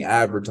pricing,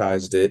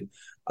 advertised it.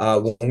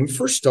 When we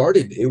first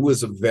started, it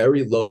was a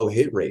very low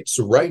hit rate.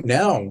 So right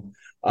now,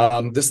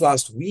 this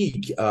last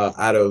week,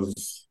 out of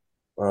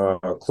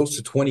close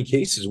to 20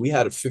 cases, we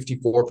had a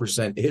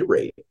 54% hit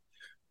rate,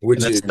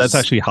 which that's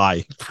actually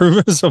high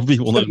for some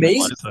people.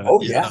 Amazing.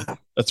 Oh yeah,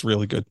 that's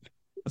really good.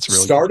 That's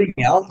really starting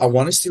good. Out. I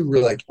want to say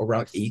we're like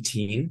around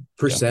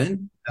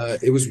 18%.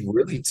 It was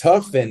really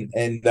tough, and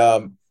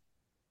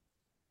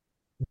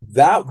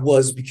that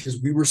was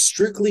because we were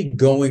strictly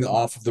going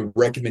off of the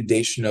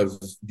recommendation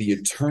of the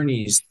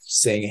attorneys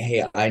saying,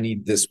 hey, I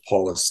need this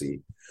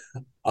policy.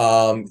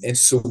 And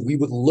so we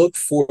would look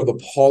for the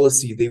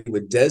policy they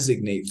would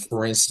designate.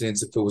 For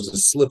instance, if it was a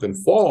slip and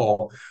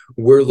fall,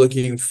 we're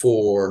looking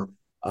for,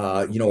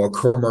 a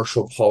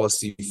commercial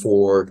policy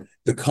for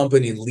the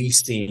company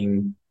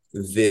leasing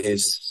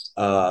this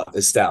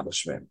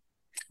establishment.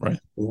 Right.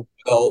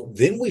 Well,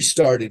 then we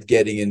started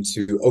getting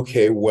into,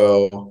 okay,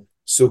 well,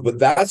 but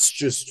that's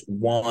just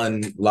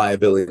one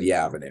liability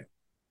avenue.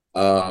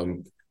 But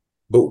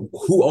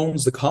who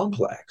owns the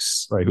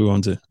complex? Right. Who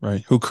owns it?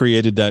 Right. Who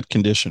created that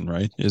condition?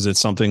 Right. Is it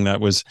something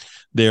that was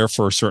there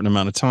for a certain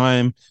amount of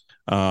time?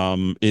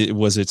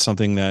 Was it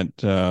something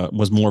that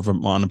was more of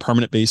on a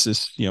permanent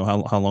basis?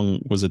 How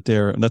long was it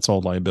there? And that's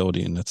all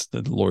liability, and that's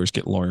the lawyers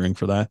get lawyering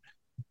for that.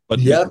 But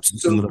yep,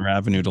 it's another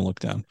avenue to look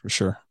down for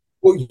sure.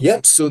 Well,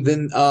 yep. So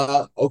then,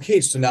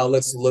 okay. So now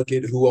let's look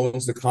at who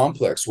owns the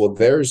complex. Well,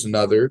 there's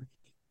another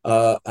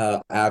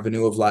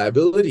avenue of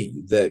liability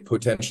that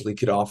potentially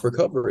could offer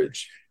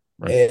coverage.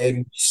 Right.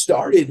 And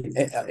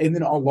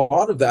then a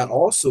lot of that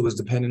also is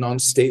dependent on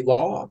state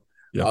law.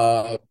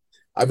 Yeah.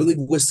 I believe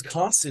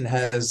Wisconsin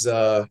has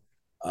a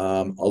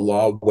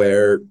law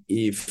where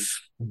if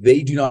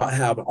they do not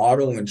have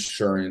auto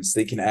insurance,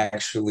 they can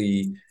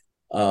actually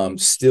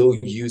still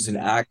use an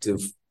active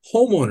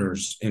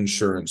homeowners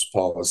insurance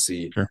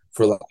policy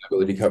for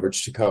liability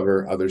coverage to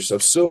cover other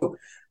stuff. So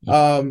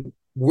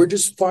we're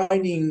just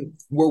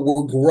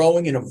we're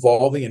growing and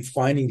evolving and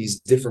finding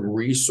these different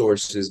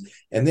resources.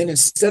 And then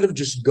instead of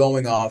just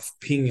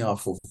pinging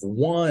off of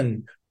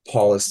one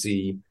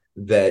policy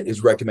that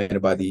is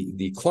recommended by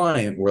the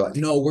client, we're like,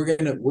 no, we're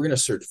gonna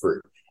search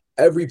for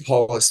every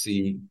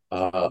policy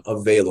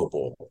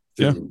available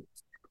through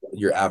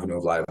your avenue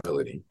of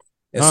liability.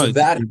 And so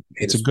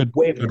it's a good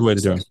way to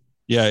do it.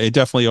 Yeah, it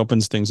definitely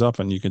opens things up,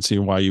 and you can see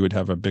why you would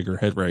have a bigger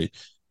hit rate.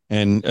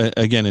 And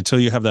again, until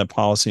you have that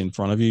policy in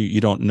front of you, you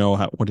don't know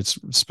what it's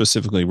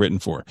specifically written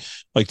for.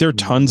 Like there are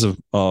tons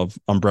of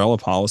umbrella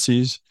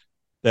policies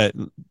that,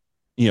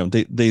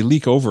 they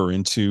leak over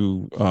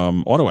into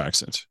auto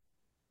accidents,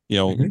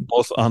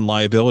 both on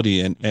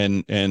liability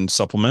and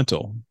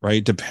supplemental,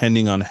 right?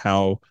 Depending on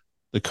how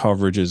the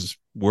coverage is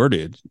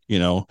worded,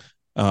 you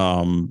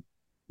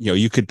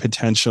could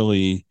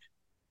potentially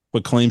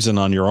put claims in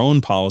on your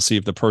own policy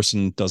if the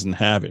person doesn't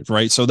have it,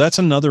 right? So that's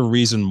another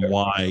reason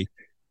why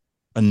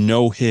a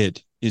no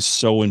hit is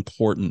so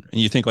important. And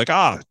you think like,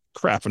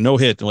 crap, a no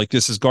hit, like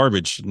this is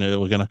garbage.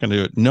 No, we're not going to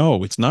do it.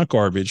 No, it's not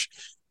garbage,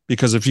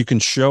 because if you can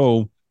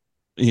show,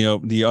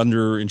 the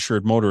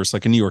underinsured motorist,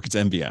 like in New York, it's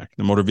MVAC,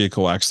 the Motor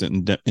Vehicle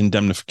Accident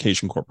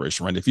Indemnification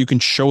Corporation, right? If you can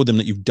show them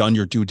that you've done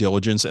your due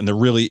diligence and there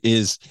really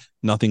is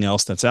nothing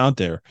else that's out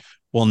there,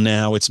 well,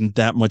 now it's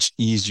that much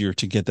easier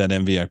to get that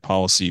MVAC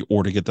policy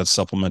or to get that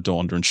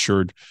supplemental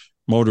underinsured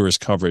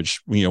motorist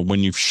coverage. When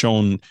you've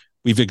shown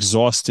we've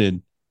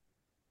exhausted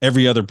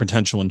every other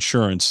potential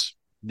insurance,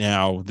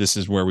 now this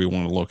is where we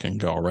want to look and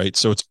go, right?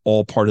 So it's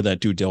all part of that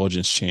due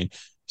diligence chain.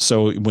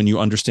 So when you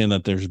understand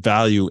that there's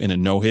value in a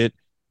no-hit,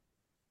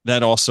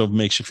 that also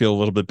makes you feel a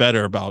little bit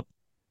better about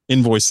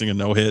invoicing a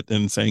no-hit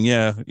and saying,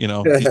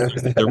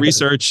 the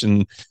research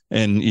and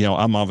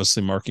I'm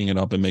obviously marking it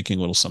up and making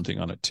a little something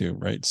on it too,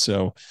 right?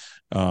 So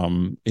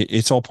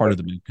it's all part of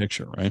the big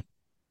picture, right?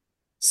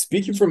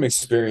 Speaking from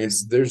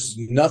experience, there's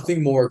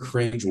nothing more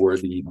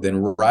cringeworthy than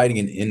writing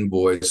an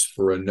invoice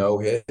for a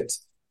no-hit,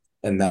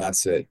 and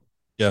that's it.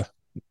 Yeah.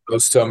 No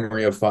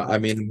summary of fine. I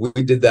mean,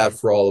 we did that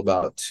for all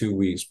about 2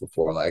 weeks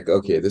before. Like,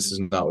 okay, this is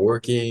not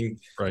working.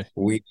 Right.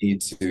 We need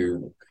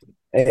to,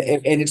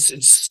 and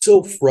it's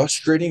so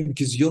frustrating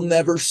because you'll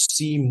never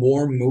see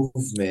more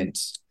movement,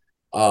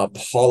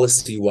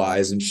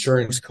 policy-wise,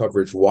 insurance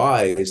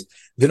coverage-wise,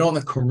 than on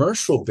a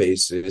commercial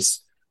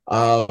basis.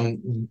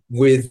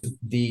 With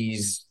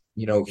these,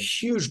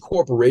 huge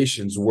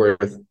corporations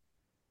worth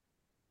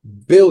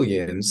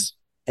billions,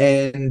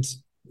 and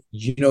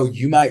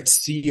you might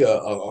see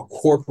a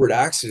corporate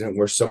accident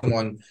where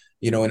someone,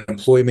 an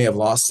employee may have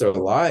lost their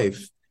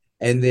life,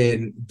 and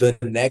then the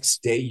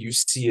next day you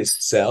see a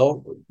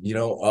sale,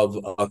 of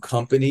a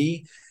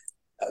company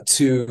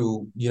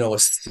to a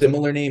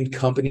similar named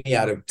company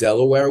out of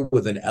Delaware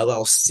with an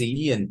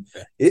LLC, and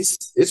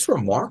it's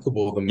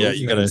remarkable. The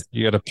movement.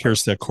 You gotta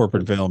pierce that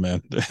corporate veil,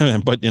 man.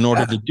 But in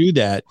order to do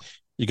that,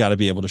 you got to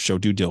be able to show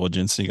due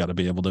diligence. You got to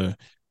be able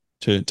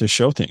to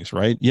show things,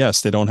 right?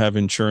 Yes, they don't have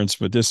insurance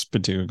with this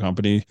particular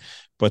company,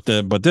 but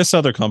this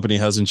other company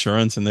has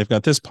insurance and they've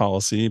got this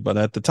policy. But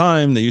at the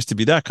time, they used to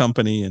be that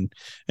company,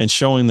 and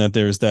showing that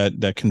there's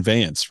that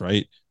conveyance,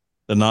 right?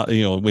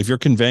 If you're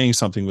conveying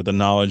something with the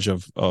knowledge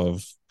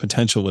of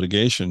potential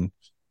litigation,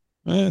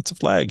 it's a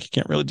flag. You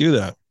can't really do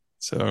that.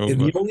 So and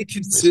the only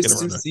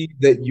consistency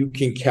that you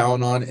can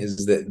count on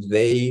is that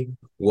they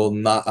will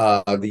not,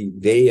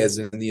 they as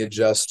in the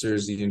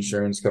adjusters, the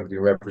insurance company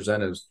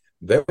representatives,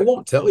 they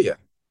won't tell you.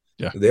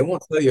 Yeah. They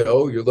won't tell you,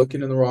 oh, you're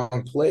looking in the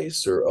wrong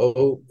place, or,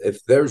 oh,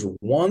 if there's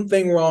one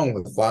thing wrong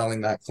with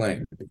filing that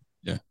claim,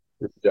 yeah,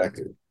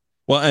 rejected.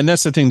 Well, and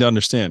that's the thing to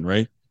understand,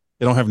 right?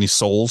 They don't have any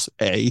souls,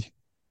 A.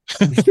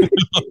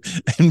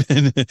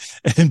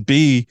 and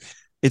B,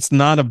 it's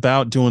not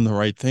about doing the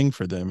right thing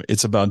for them.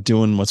 It's about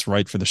doing what's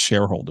right for the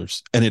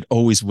shareholders, and it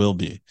always will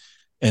be.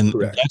 And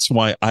Correct. that's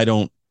why I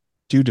don't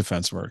do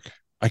defense work.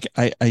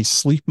 I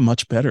sleep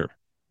much better,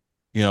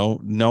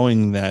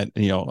 knowing that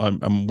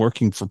I'm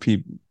working for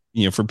people,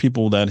 for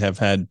people that have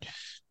had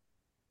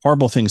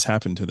horrible things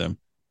happen to them,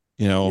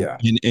 Yeah.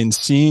 and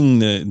seeing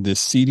the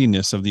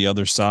seediness of the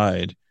other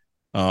side,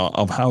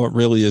 of how it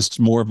really is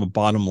more of a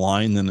bottom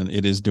line than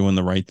it is doing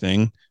the right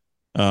thing.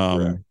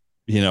 Correct.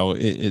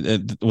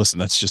 Listen,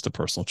 that's just a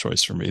personal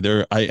choice for me.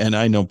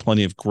 I know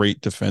plenty of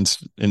great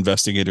defense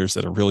investigators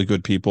that are really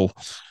good people,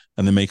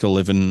 and they make a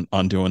living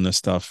on doing this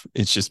stuff.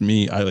 It's just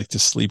me. I like to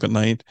sleep at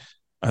night.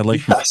 I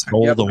like my Yeah.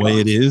 soul the way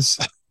it is.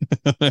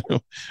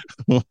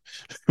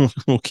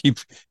 we'll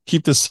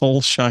keep the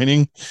soul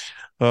shining.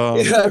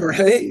 Yeah,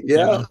 right.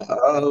 Yeah.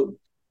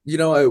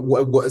 Yeah.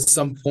 At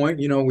some point,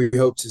 we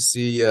hope to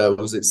see,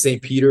 was it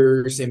St.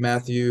 Peter, St.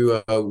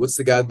 Matthew? What's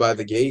the guy by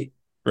the gate?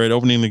 Right,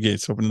 opening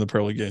the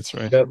pearly gates,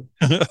 right? Yep.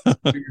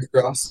 Fingers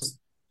crossed.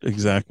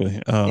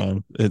 Exactly.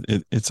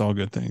 It's all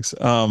good things.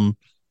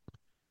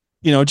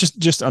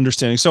 Just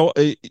understanding. So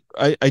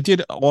I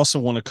did also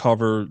want to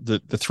cover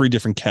the three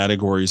different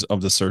categories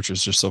of the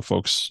searches, just so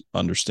folks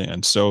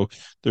understand. So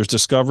there's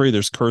discovery,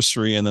 there's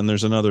cursory, and then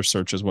there's another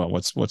search as well.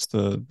 What's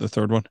the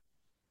third one?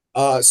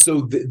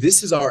 So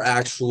this is our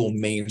actual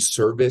main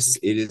service.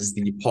 It is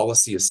the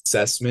policy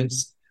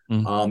assessments.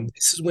 Mm.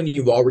 This is when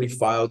you've already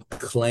filed a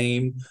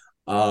claim.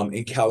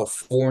 In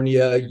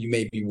California, you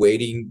may be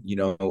waiting,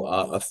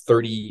 a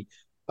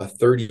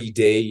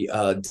 30-day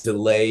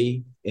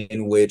delay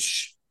in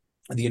which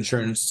the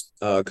insurance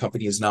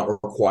company is not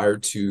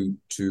required to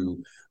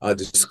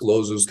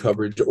disclose those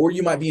coverage. Or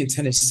you might be in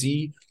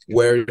Tennessee,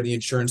 where the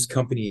insurance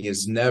company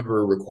is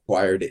never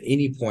required at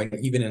any point,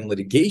 even in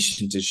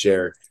litigation, to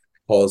share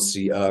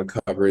policy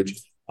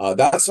coverage.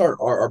 That's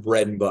our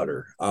bread and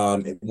butter.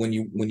 When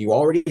you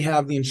already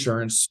have the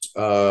insurance,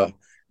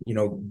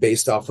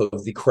 based off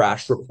of the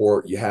crash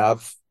report, you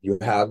have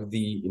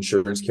the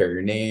insurance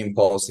carrier name,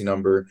 policy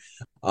number,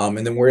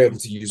 and then we're able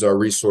to use our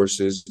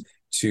resources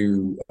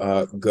to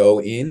go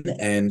in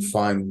and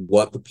find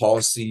what the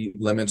policy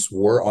limits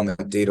were on the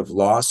date of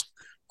loss,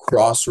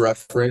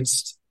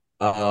 cross-referenced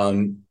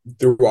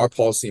through our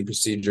policy and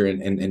procedure,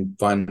 and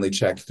finally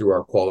checked through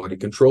our quality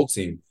control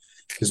team,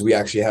 because we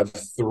actually have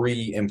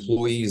 3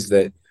 employees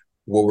that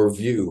will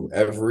review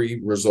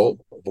every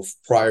result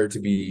prior to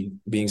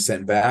being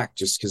sent back,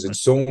 just because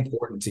it's so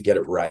important to get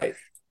it right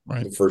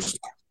the first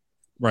time.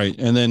 Right.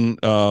 And then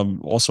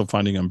also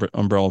finding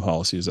umbrella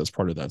policies as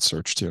part of that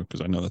search too,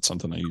 because I know that's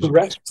something I use.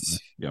 Correct.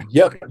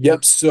 Yeah.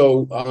 Yep.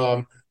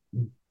 So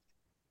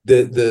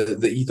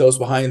the ethos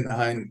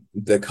behind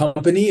the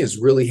company is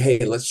really, hey,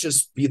 let's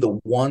just be the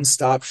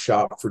one-stop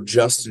shop for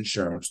just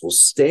insurance. We'll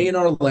stay in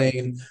our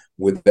lane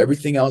with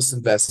everything else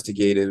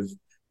investigative,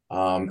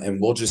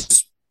 and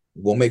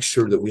we'll make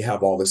sure that we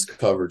have all this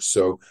covered.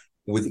 So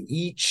with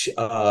each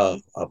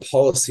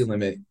policy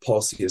limit,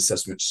 policy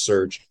assessment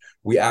search,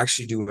 we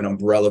actually do an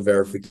umbrella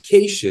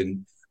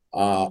verification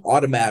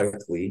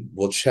automatically.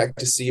 We'll check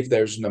to see if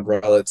there's an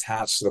umbrella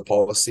attached to the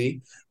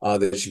policy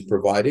that you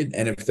provided,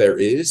 and if there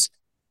is,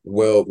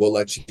 we'll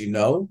let you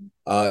know.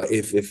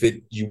 If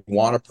you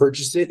want to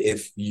purchase it,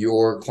 if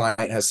your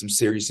client has some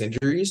serious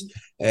injuries,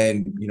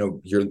 and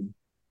you're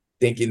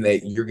thinking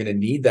that you're going to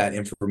need that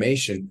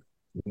information,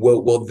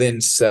 we'll then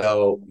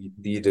sell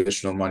the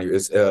additional money,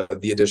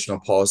 the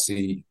additional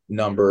policy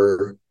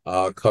number,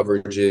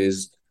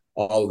 coverages,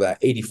 all of that,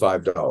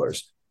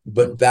 $85.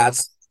 But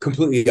that's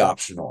completely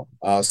optional.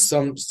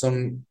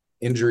 Some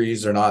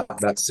injuries are not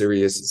that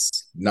serious.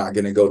 It's not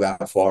going to go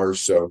that far.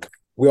 So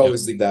we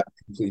always leave that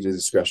completely to the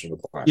discretion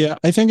of the client. Yeah,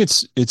 I think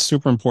it's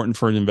super important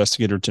for an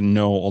investigator to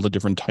know all the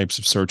different types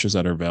of searches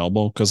that are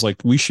available, because like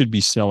we should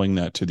be selling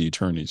that to the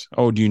attorneys.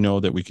 Oh, do you know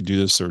that we could do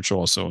this search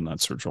also and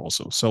that search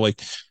also? So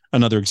like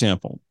another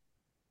example,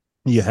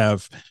 you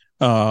have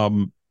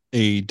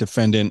a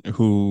defendant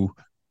who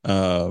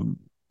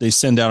they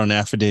send out an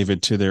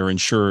affidavit to their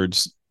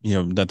insureds,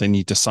 that they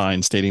need to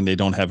sign, stating they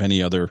don't have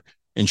any other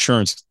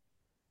insurance.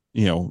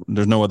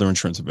 There's no other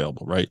insurance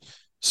available, right?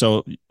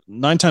 So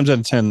 9 times out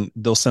of 10,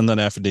 they'll send that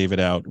affidavit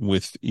out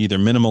with either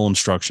minimal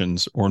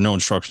instructions or no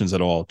instructions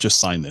at all. Just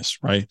sign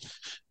this, right?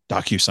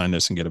 DocuSign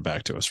this and get it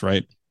back to us,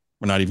 right?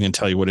 We're not even going to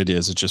tell you what it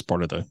is. It's just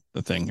part of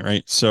the thing,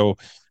 right? So,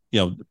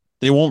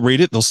 they won't read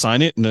it. They'll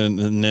sign it. And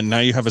then now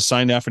you have a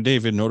signed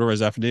affidavit,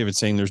 notarized affidavit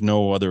saying there's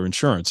no other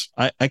insurance.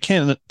 I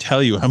can't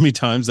tell you how many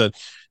times that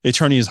the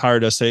attorney has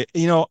hired us say,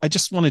 I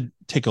just want to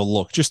take a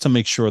look just to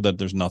make sure that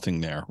there's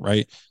nothing there,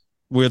 right?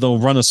 Where they'll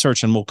run a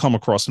search and we'll come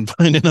across and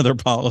find another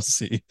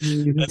policy.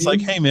 Mm-hmm. It's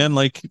like, hey man,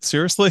 like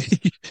seriously,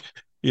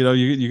 you're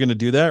going to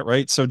do that,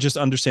 right? So just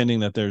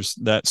understanding that there's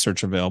that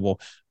search available.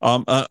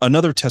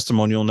 Another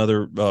testimonial,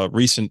 another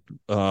recent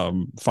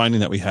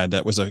finding that we had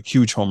that was a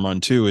huge home run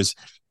too is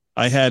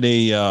I had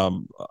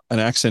an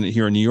accident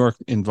here in New York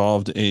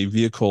involved a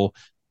vehicle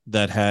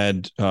that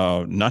had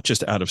not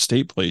just out of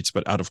state plates,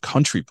 but out of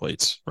country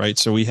plates, right?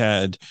 So we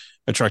had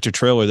a tractor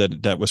trailer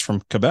that was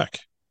from Quebec,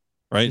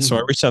 right? Mm-hmm. So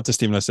I reached out to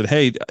Steven. I said,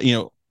 hey,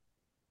 can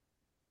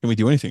we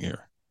do anything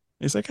here?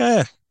 He's like,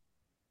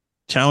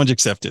 challenge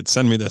accepted.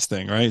 Send me this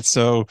thing, right?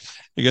 So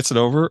he gets it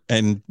over,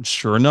 and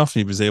sure enough,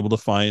 he was able to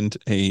find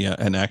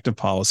an active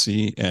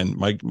policy. And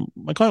my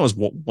client was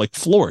like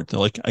floored. They're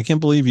like, I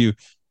can't believe you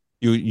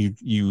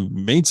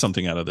made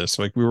something out of this.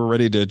 Like, we were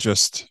ready to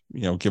just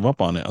give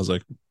up on it. I was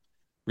like,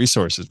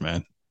 resources,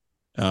 man.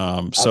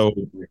 So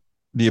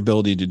the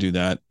ability to do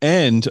that.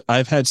 And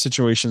I've had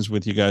situations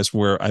with you guys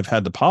where I've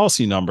had the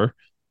policy number,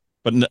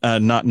 but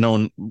not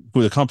known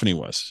who the company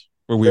was,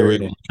 where we were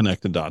able to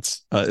connect the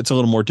dots. It's a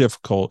little more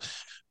difficult,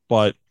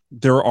 but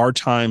there are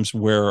times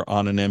where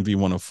on an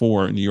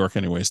MV-104 in New York,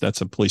 anyways,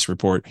 that's a police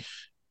report,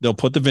 they'll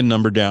put the VIN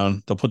number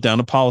down, they'll put down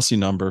a policy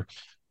number,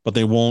 but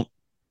they won't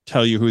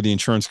tell you who the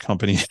insurance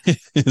company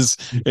is.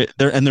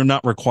 They're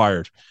not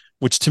required,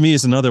 which to me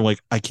is another,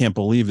 like, I can't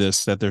believe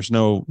this, that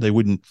they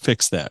wouldn't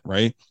fix that,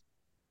 right?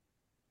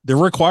 They're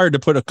required to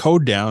put a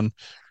code down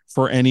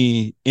for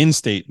any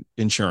in-state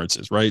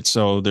insurances, right?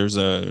 So there's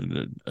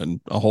a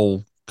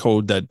whole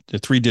code, that a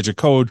 3-digit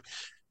code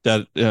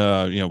that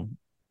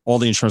all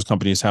the insurance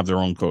companies have their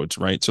own codes,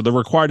 right? So they're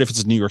required if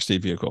it's a New York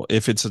State vehicle.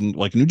 If it's in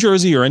like New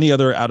Jersey or any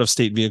other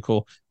out-of-state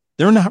vehicle,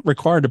 they're not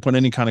required to put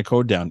any kind of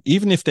code down.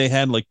 Even if they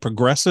had like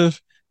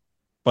Progressive,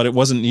 but it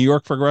wasn't New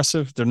York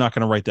Progressive, they're not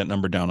going to write that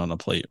number down on a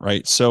plate,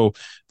 right? So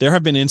there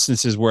have been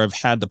instances where I've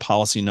had the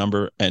policy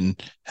number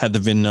and had the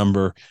VIN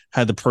number,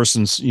 had the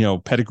person's,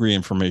 pedigree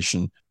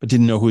information, but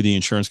didn't know who the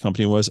insurance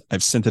company was.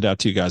 I've sent it out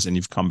to you guys, and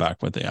you've come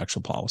back with the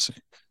actual policy.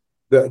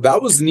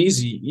 That was an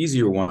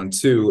easier one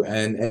too,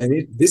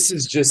 and this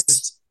is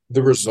just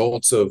the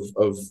results of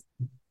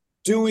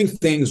doing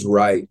things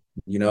right,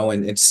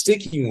 and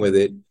sticking with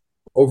it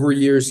over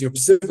years.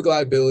 Pacific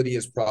Liability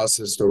has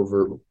processed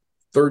over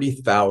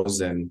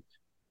 30,000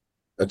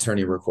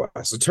 attorney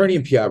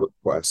and PI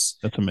requests.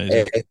 That's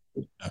amazing.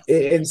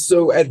 And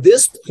so at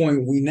this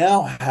point, we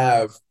now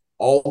have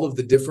all of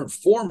the different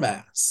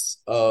formats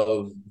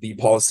of the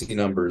policy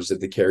numbers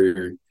that the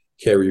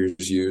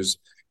carriers use.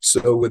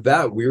 So with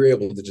that, we were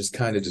able to just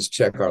kind of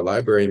check our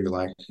library and be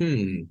like,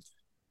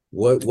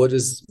 what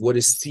is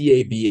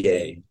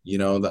CABA?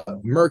 The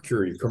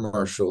Mercury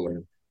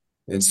commercial,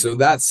 and so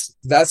that's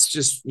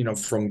just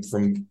from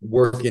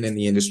working in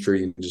the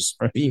industry and just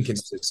being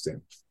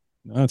consistent.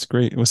 That's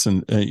great.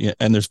 Listen,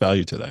 and there's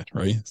value to that,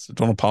 right? So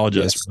don't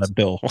apologize for that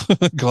bill.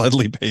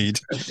 Gladly paid.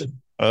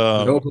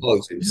 No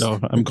apologies. No,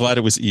 I'm glad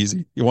it was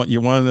easy. You want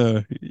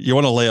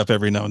to lay up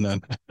every now and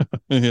then.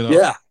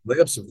 Yeah,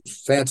 layups are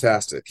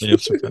fantastic.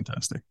 Layups are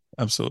fantastic.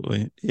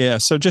 Absolutely. Yeah.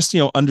 So just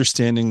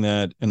understanding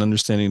that and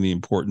understanding the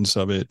importance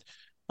of it.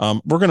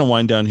 We're going to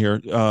wind down here.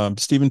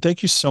 Steven,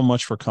 thank you so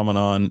much for coming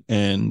on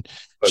and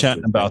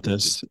chatting about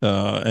this.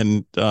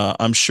 And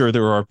I'm sure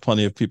there are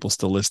plenty of people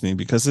still listening,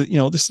 because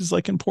this is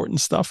like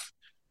important stuff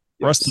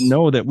for us to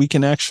know, that we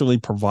can actually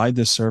provide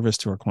this service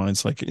to our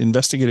clients. Like,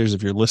 investigators,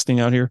 if you're listening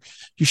out here,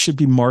 you should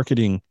be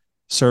marketing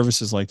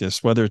services like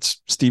this, whether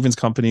it's Steven's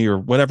company or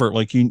whatever.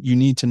 Like, you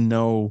need to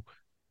know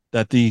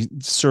that the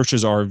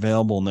searches are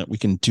available and that we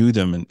can do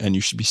them, and you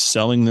should be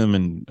selling them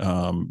and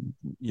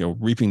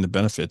reaping the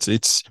benefits.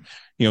 It's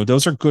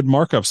those are good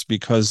markups,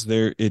 because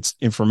it's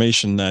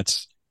information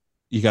that's,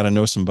 you got to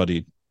know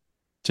somebody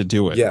to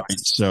do it. Yeah. Right?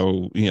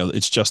 So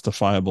it's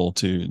justifiable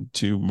to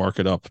mark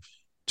it up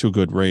to a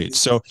good rate.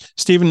 So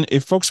Steven,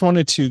 if folks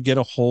wanted to get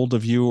a hold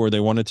of you or they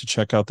wanted to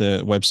check out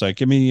the website,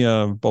 give me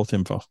both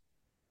info.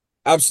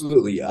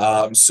 Absolutely.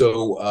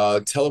 So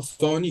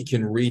telephone, you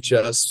can reach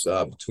us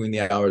between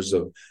the hours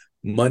of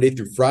Monday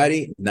through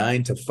Friday,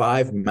 9 to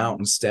 5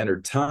 Mountain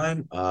Standard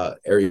Time,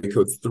 area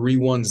code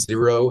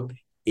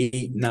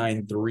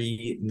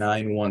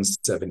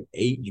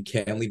 310-893-9178. You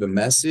can leave a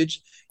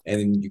message,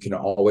 and you can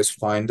always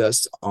find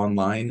us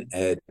online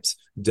at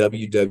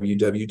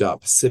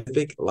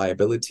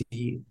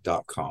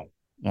www.pacificliability.com.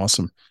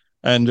 Awesome.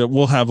 And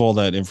we'll have all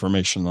that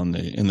information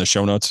in the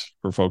show notes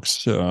for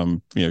folks.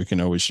 You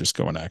can always just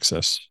go and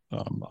access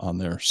on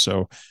there.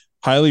 So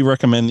highly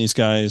recommend these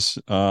guys.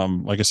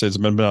 Like I said, it's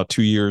been about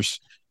 2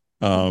 years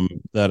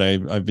that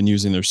I've been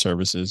using their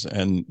services,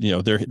 and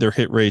their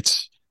hit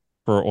rates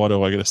for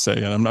auto, I got to say,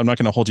 and I'm not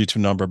going to hold you to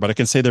a number, but I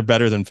can say they're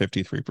better than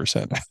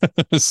 53%.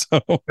 So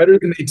better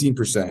than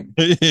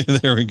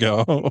 18%. There we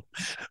go.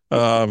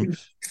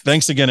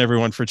 Thanks again,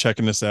 everyone, for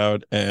checking this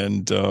out,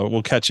 and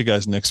we'll catch you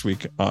guys next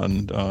week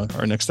on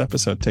our next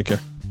episode. Take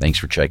care. Thanks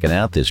for checking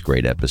out this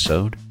great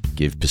episode.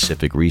 Give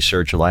Pacific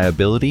Research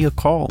Liability a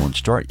call and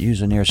start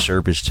using their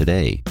service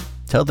today.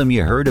 Tell them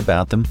you heard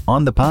about them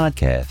on the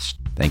podcast.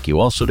 Thank you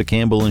also to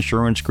Campbell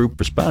Insurance Group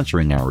for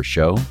sponsoring our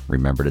show.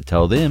 Remember to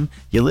tell them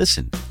you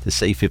listen to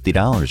save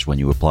 $50 when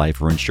you apply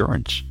for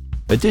insurance.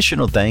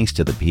 Additional thanks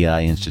to the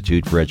PI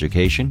Institute for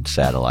Education,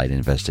 Satellite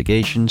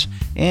Investigations,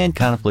 and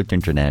Conflict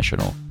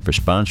International for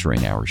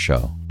sponsoring our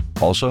show.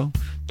 Also,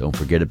 don't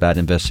forget about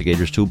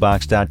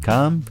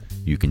investigatorstoolbox.com.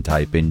 You can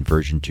type in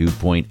version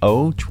 2.0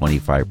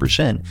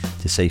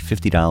 25% to save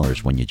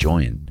 $50 when you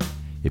join.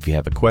 If you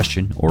have a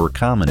question or a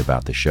comment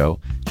about the show,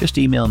 just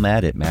email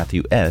Matt at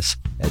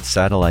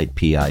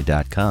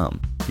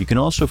matthews@satellitepi.com. You can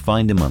also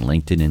find him on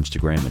LinkedIn,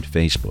 Instagram, and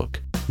Facebook.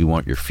 We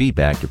want your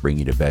feedback to bring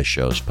you the best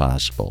shows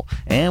possible.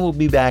 And we'll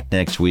be back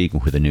next week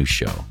with a new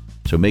show.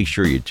 So make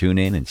sure you tune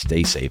in and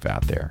stay safe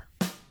out there.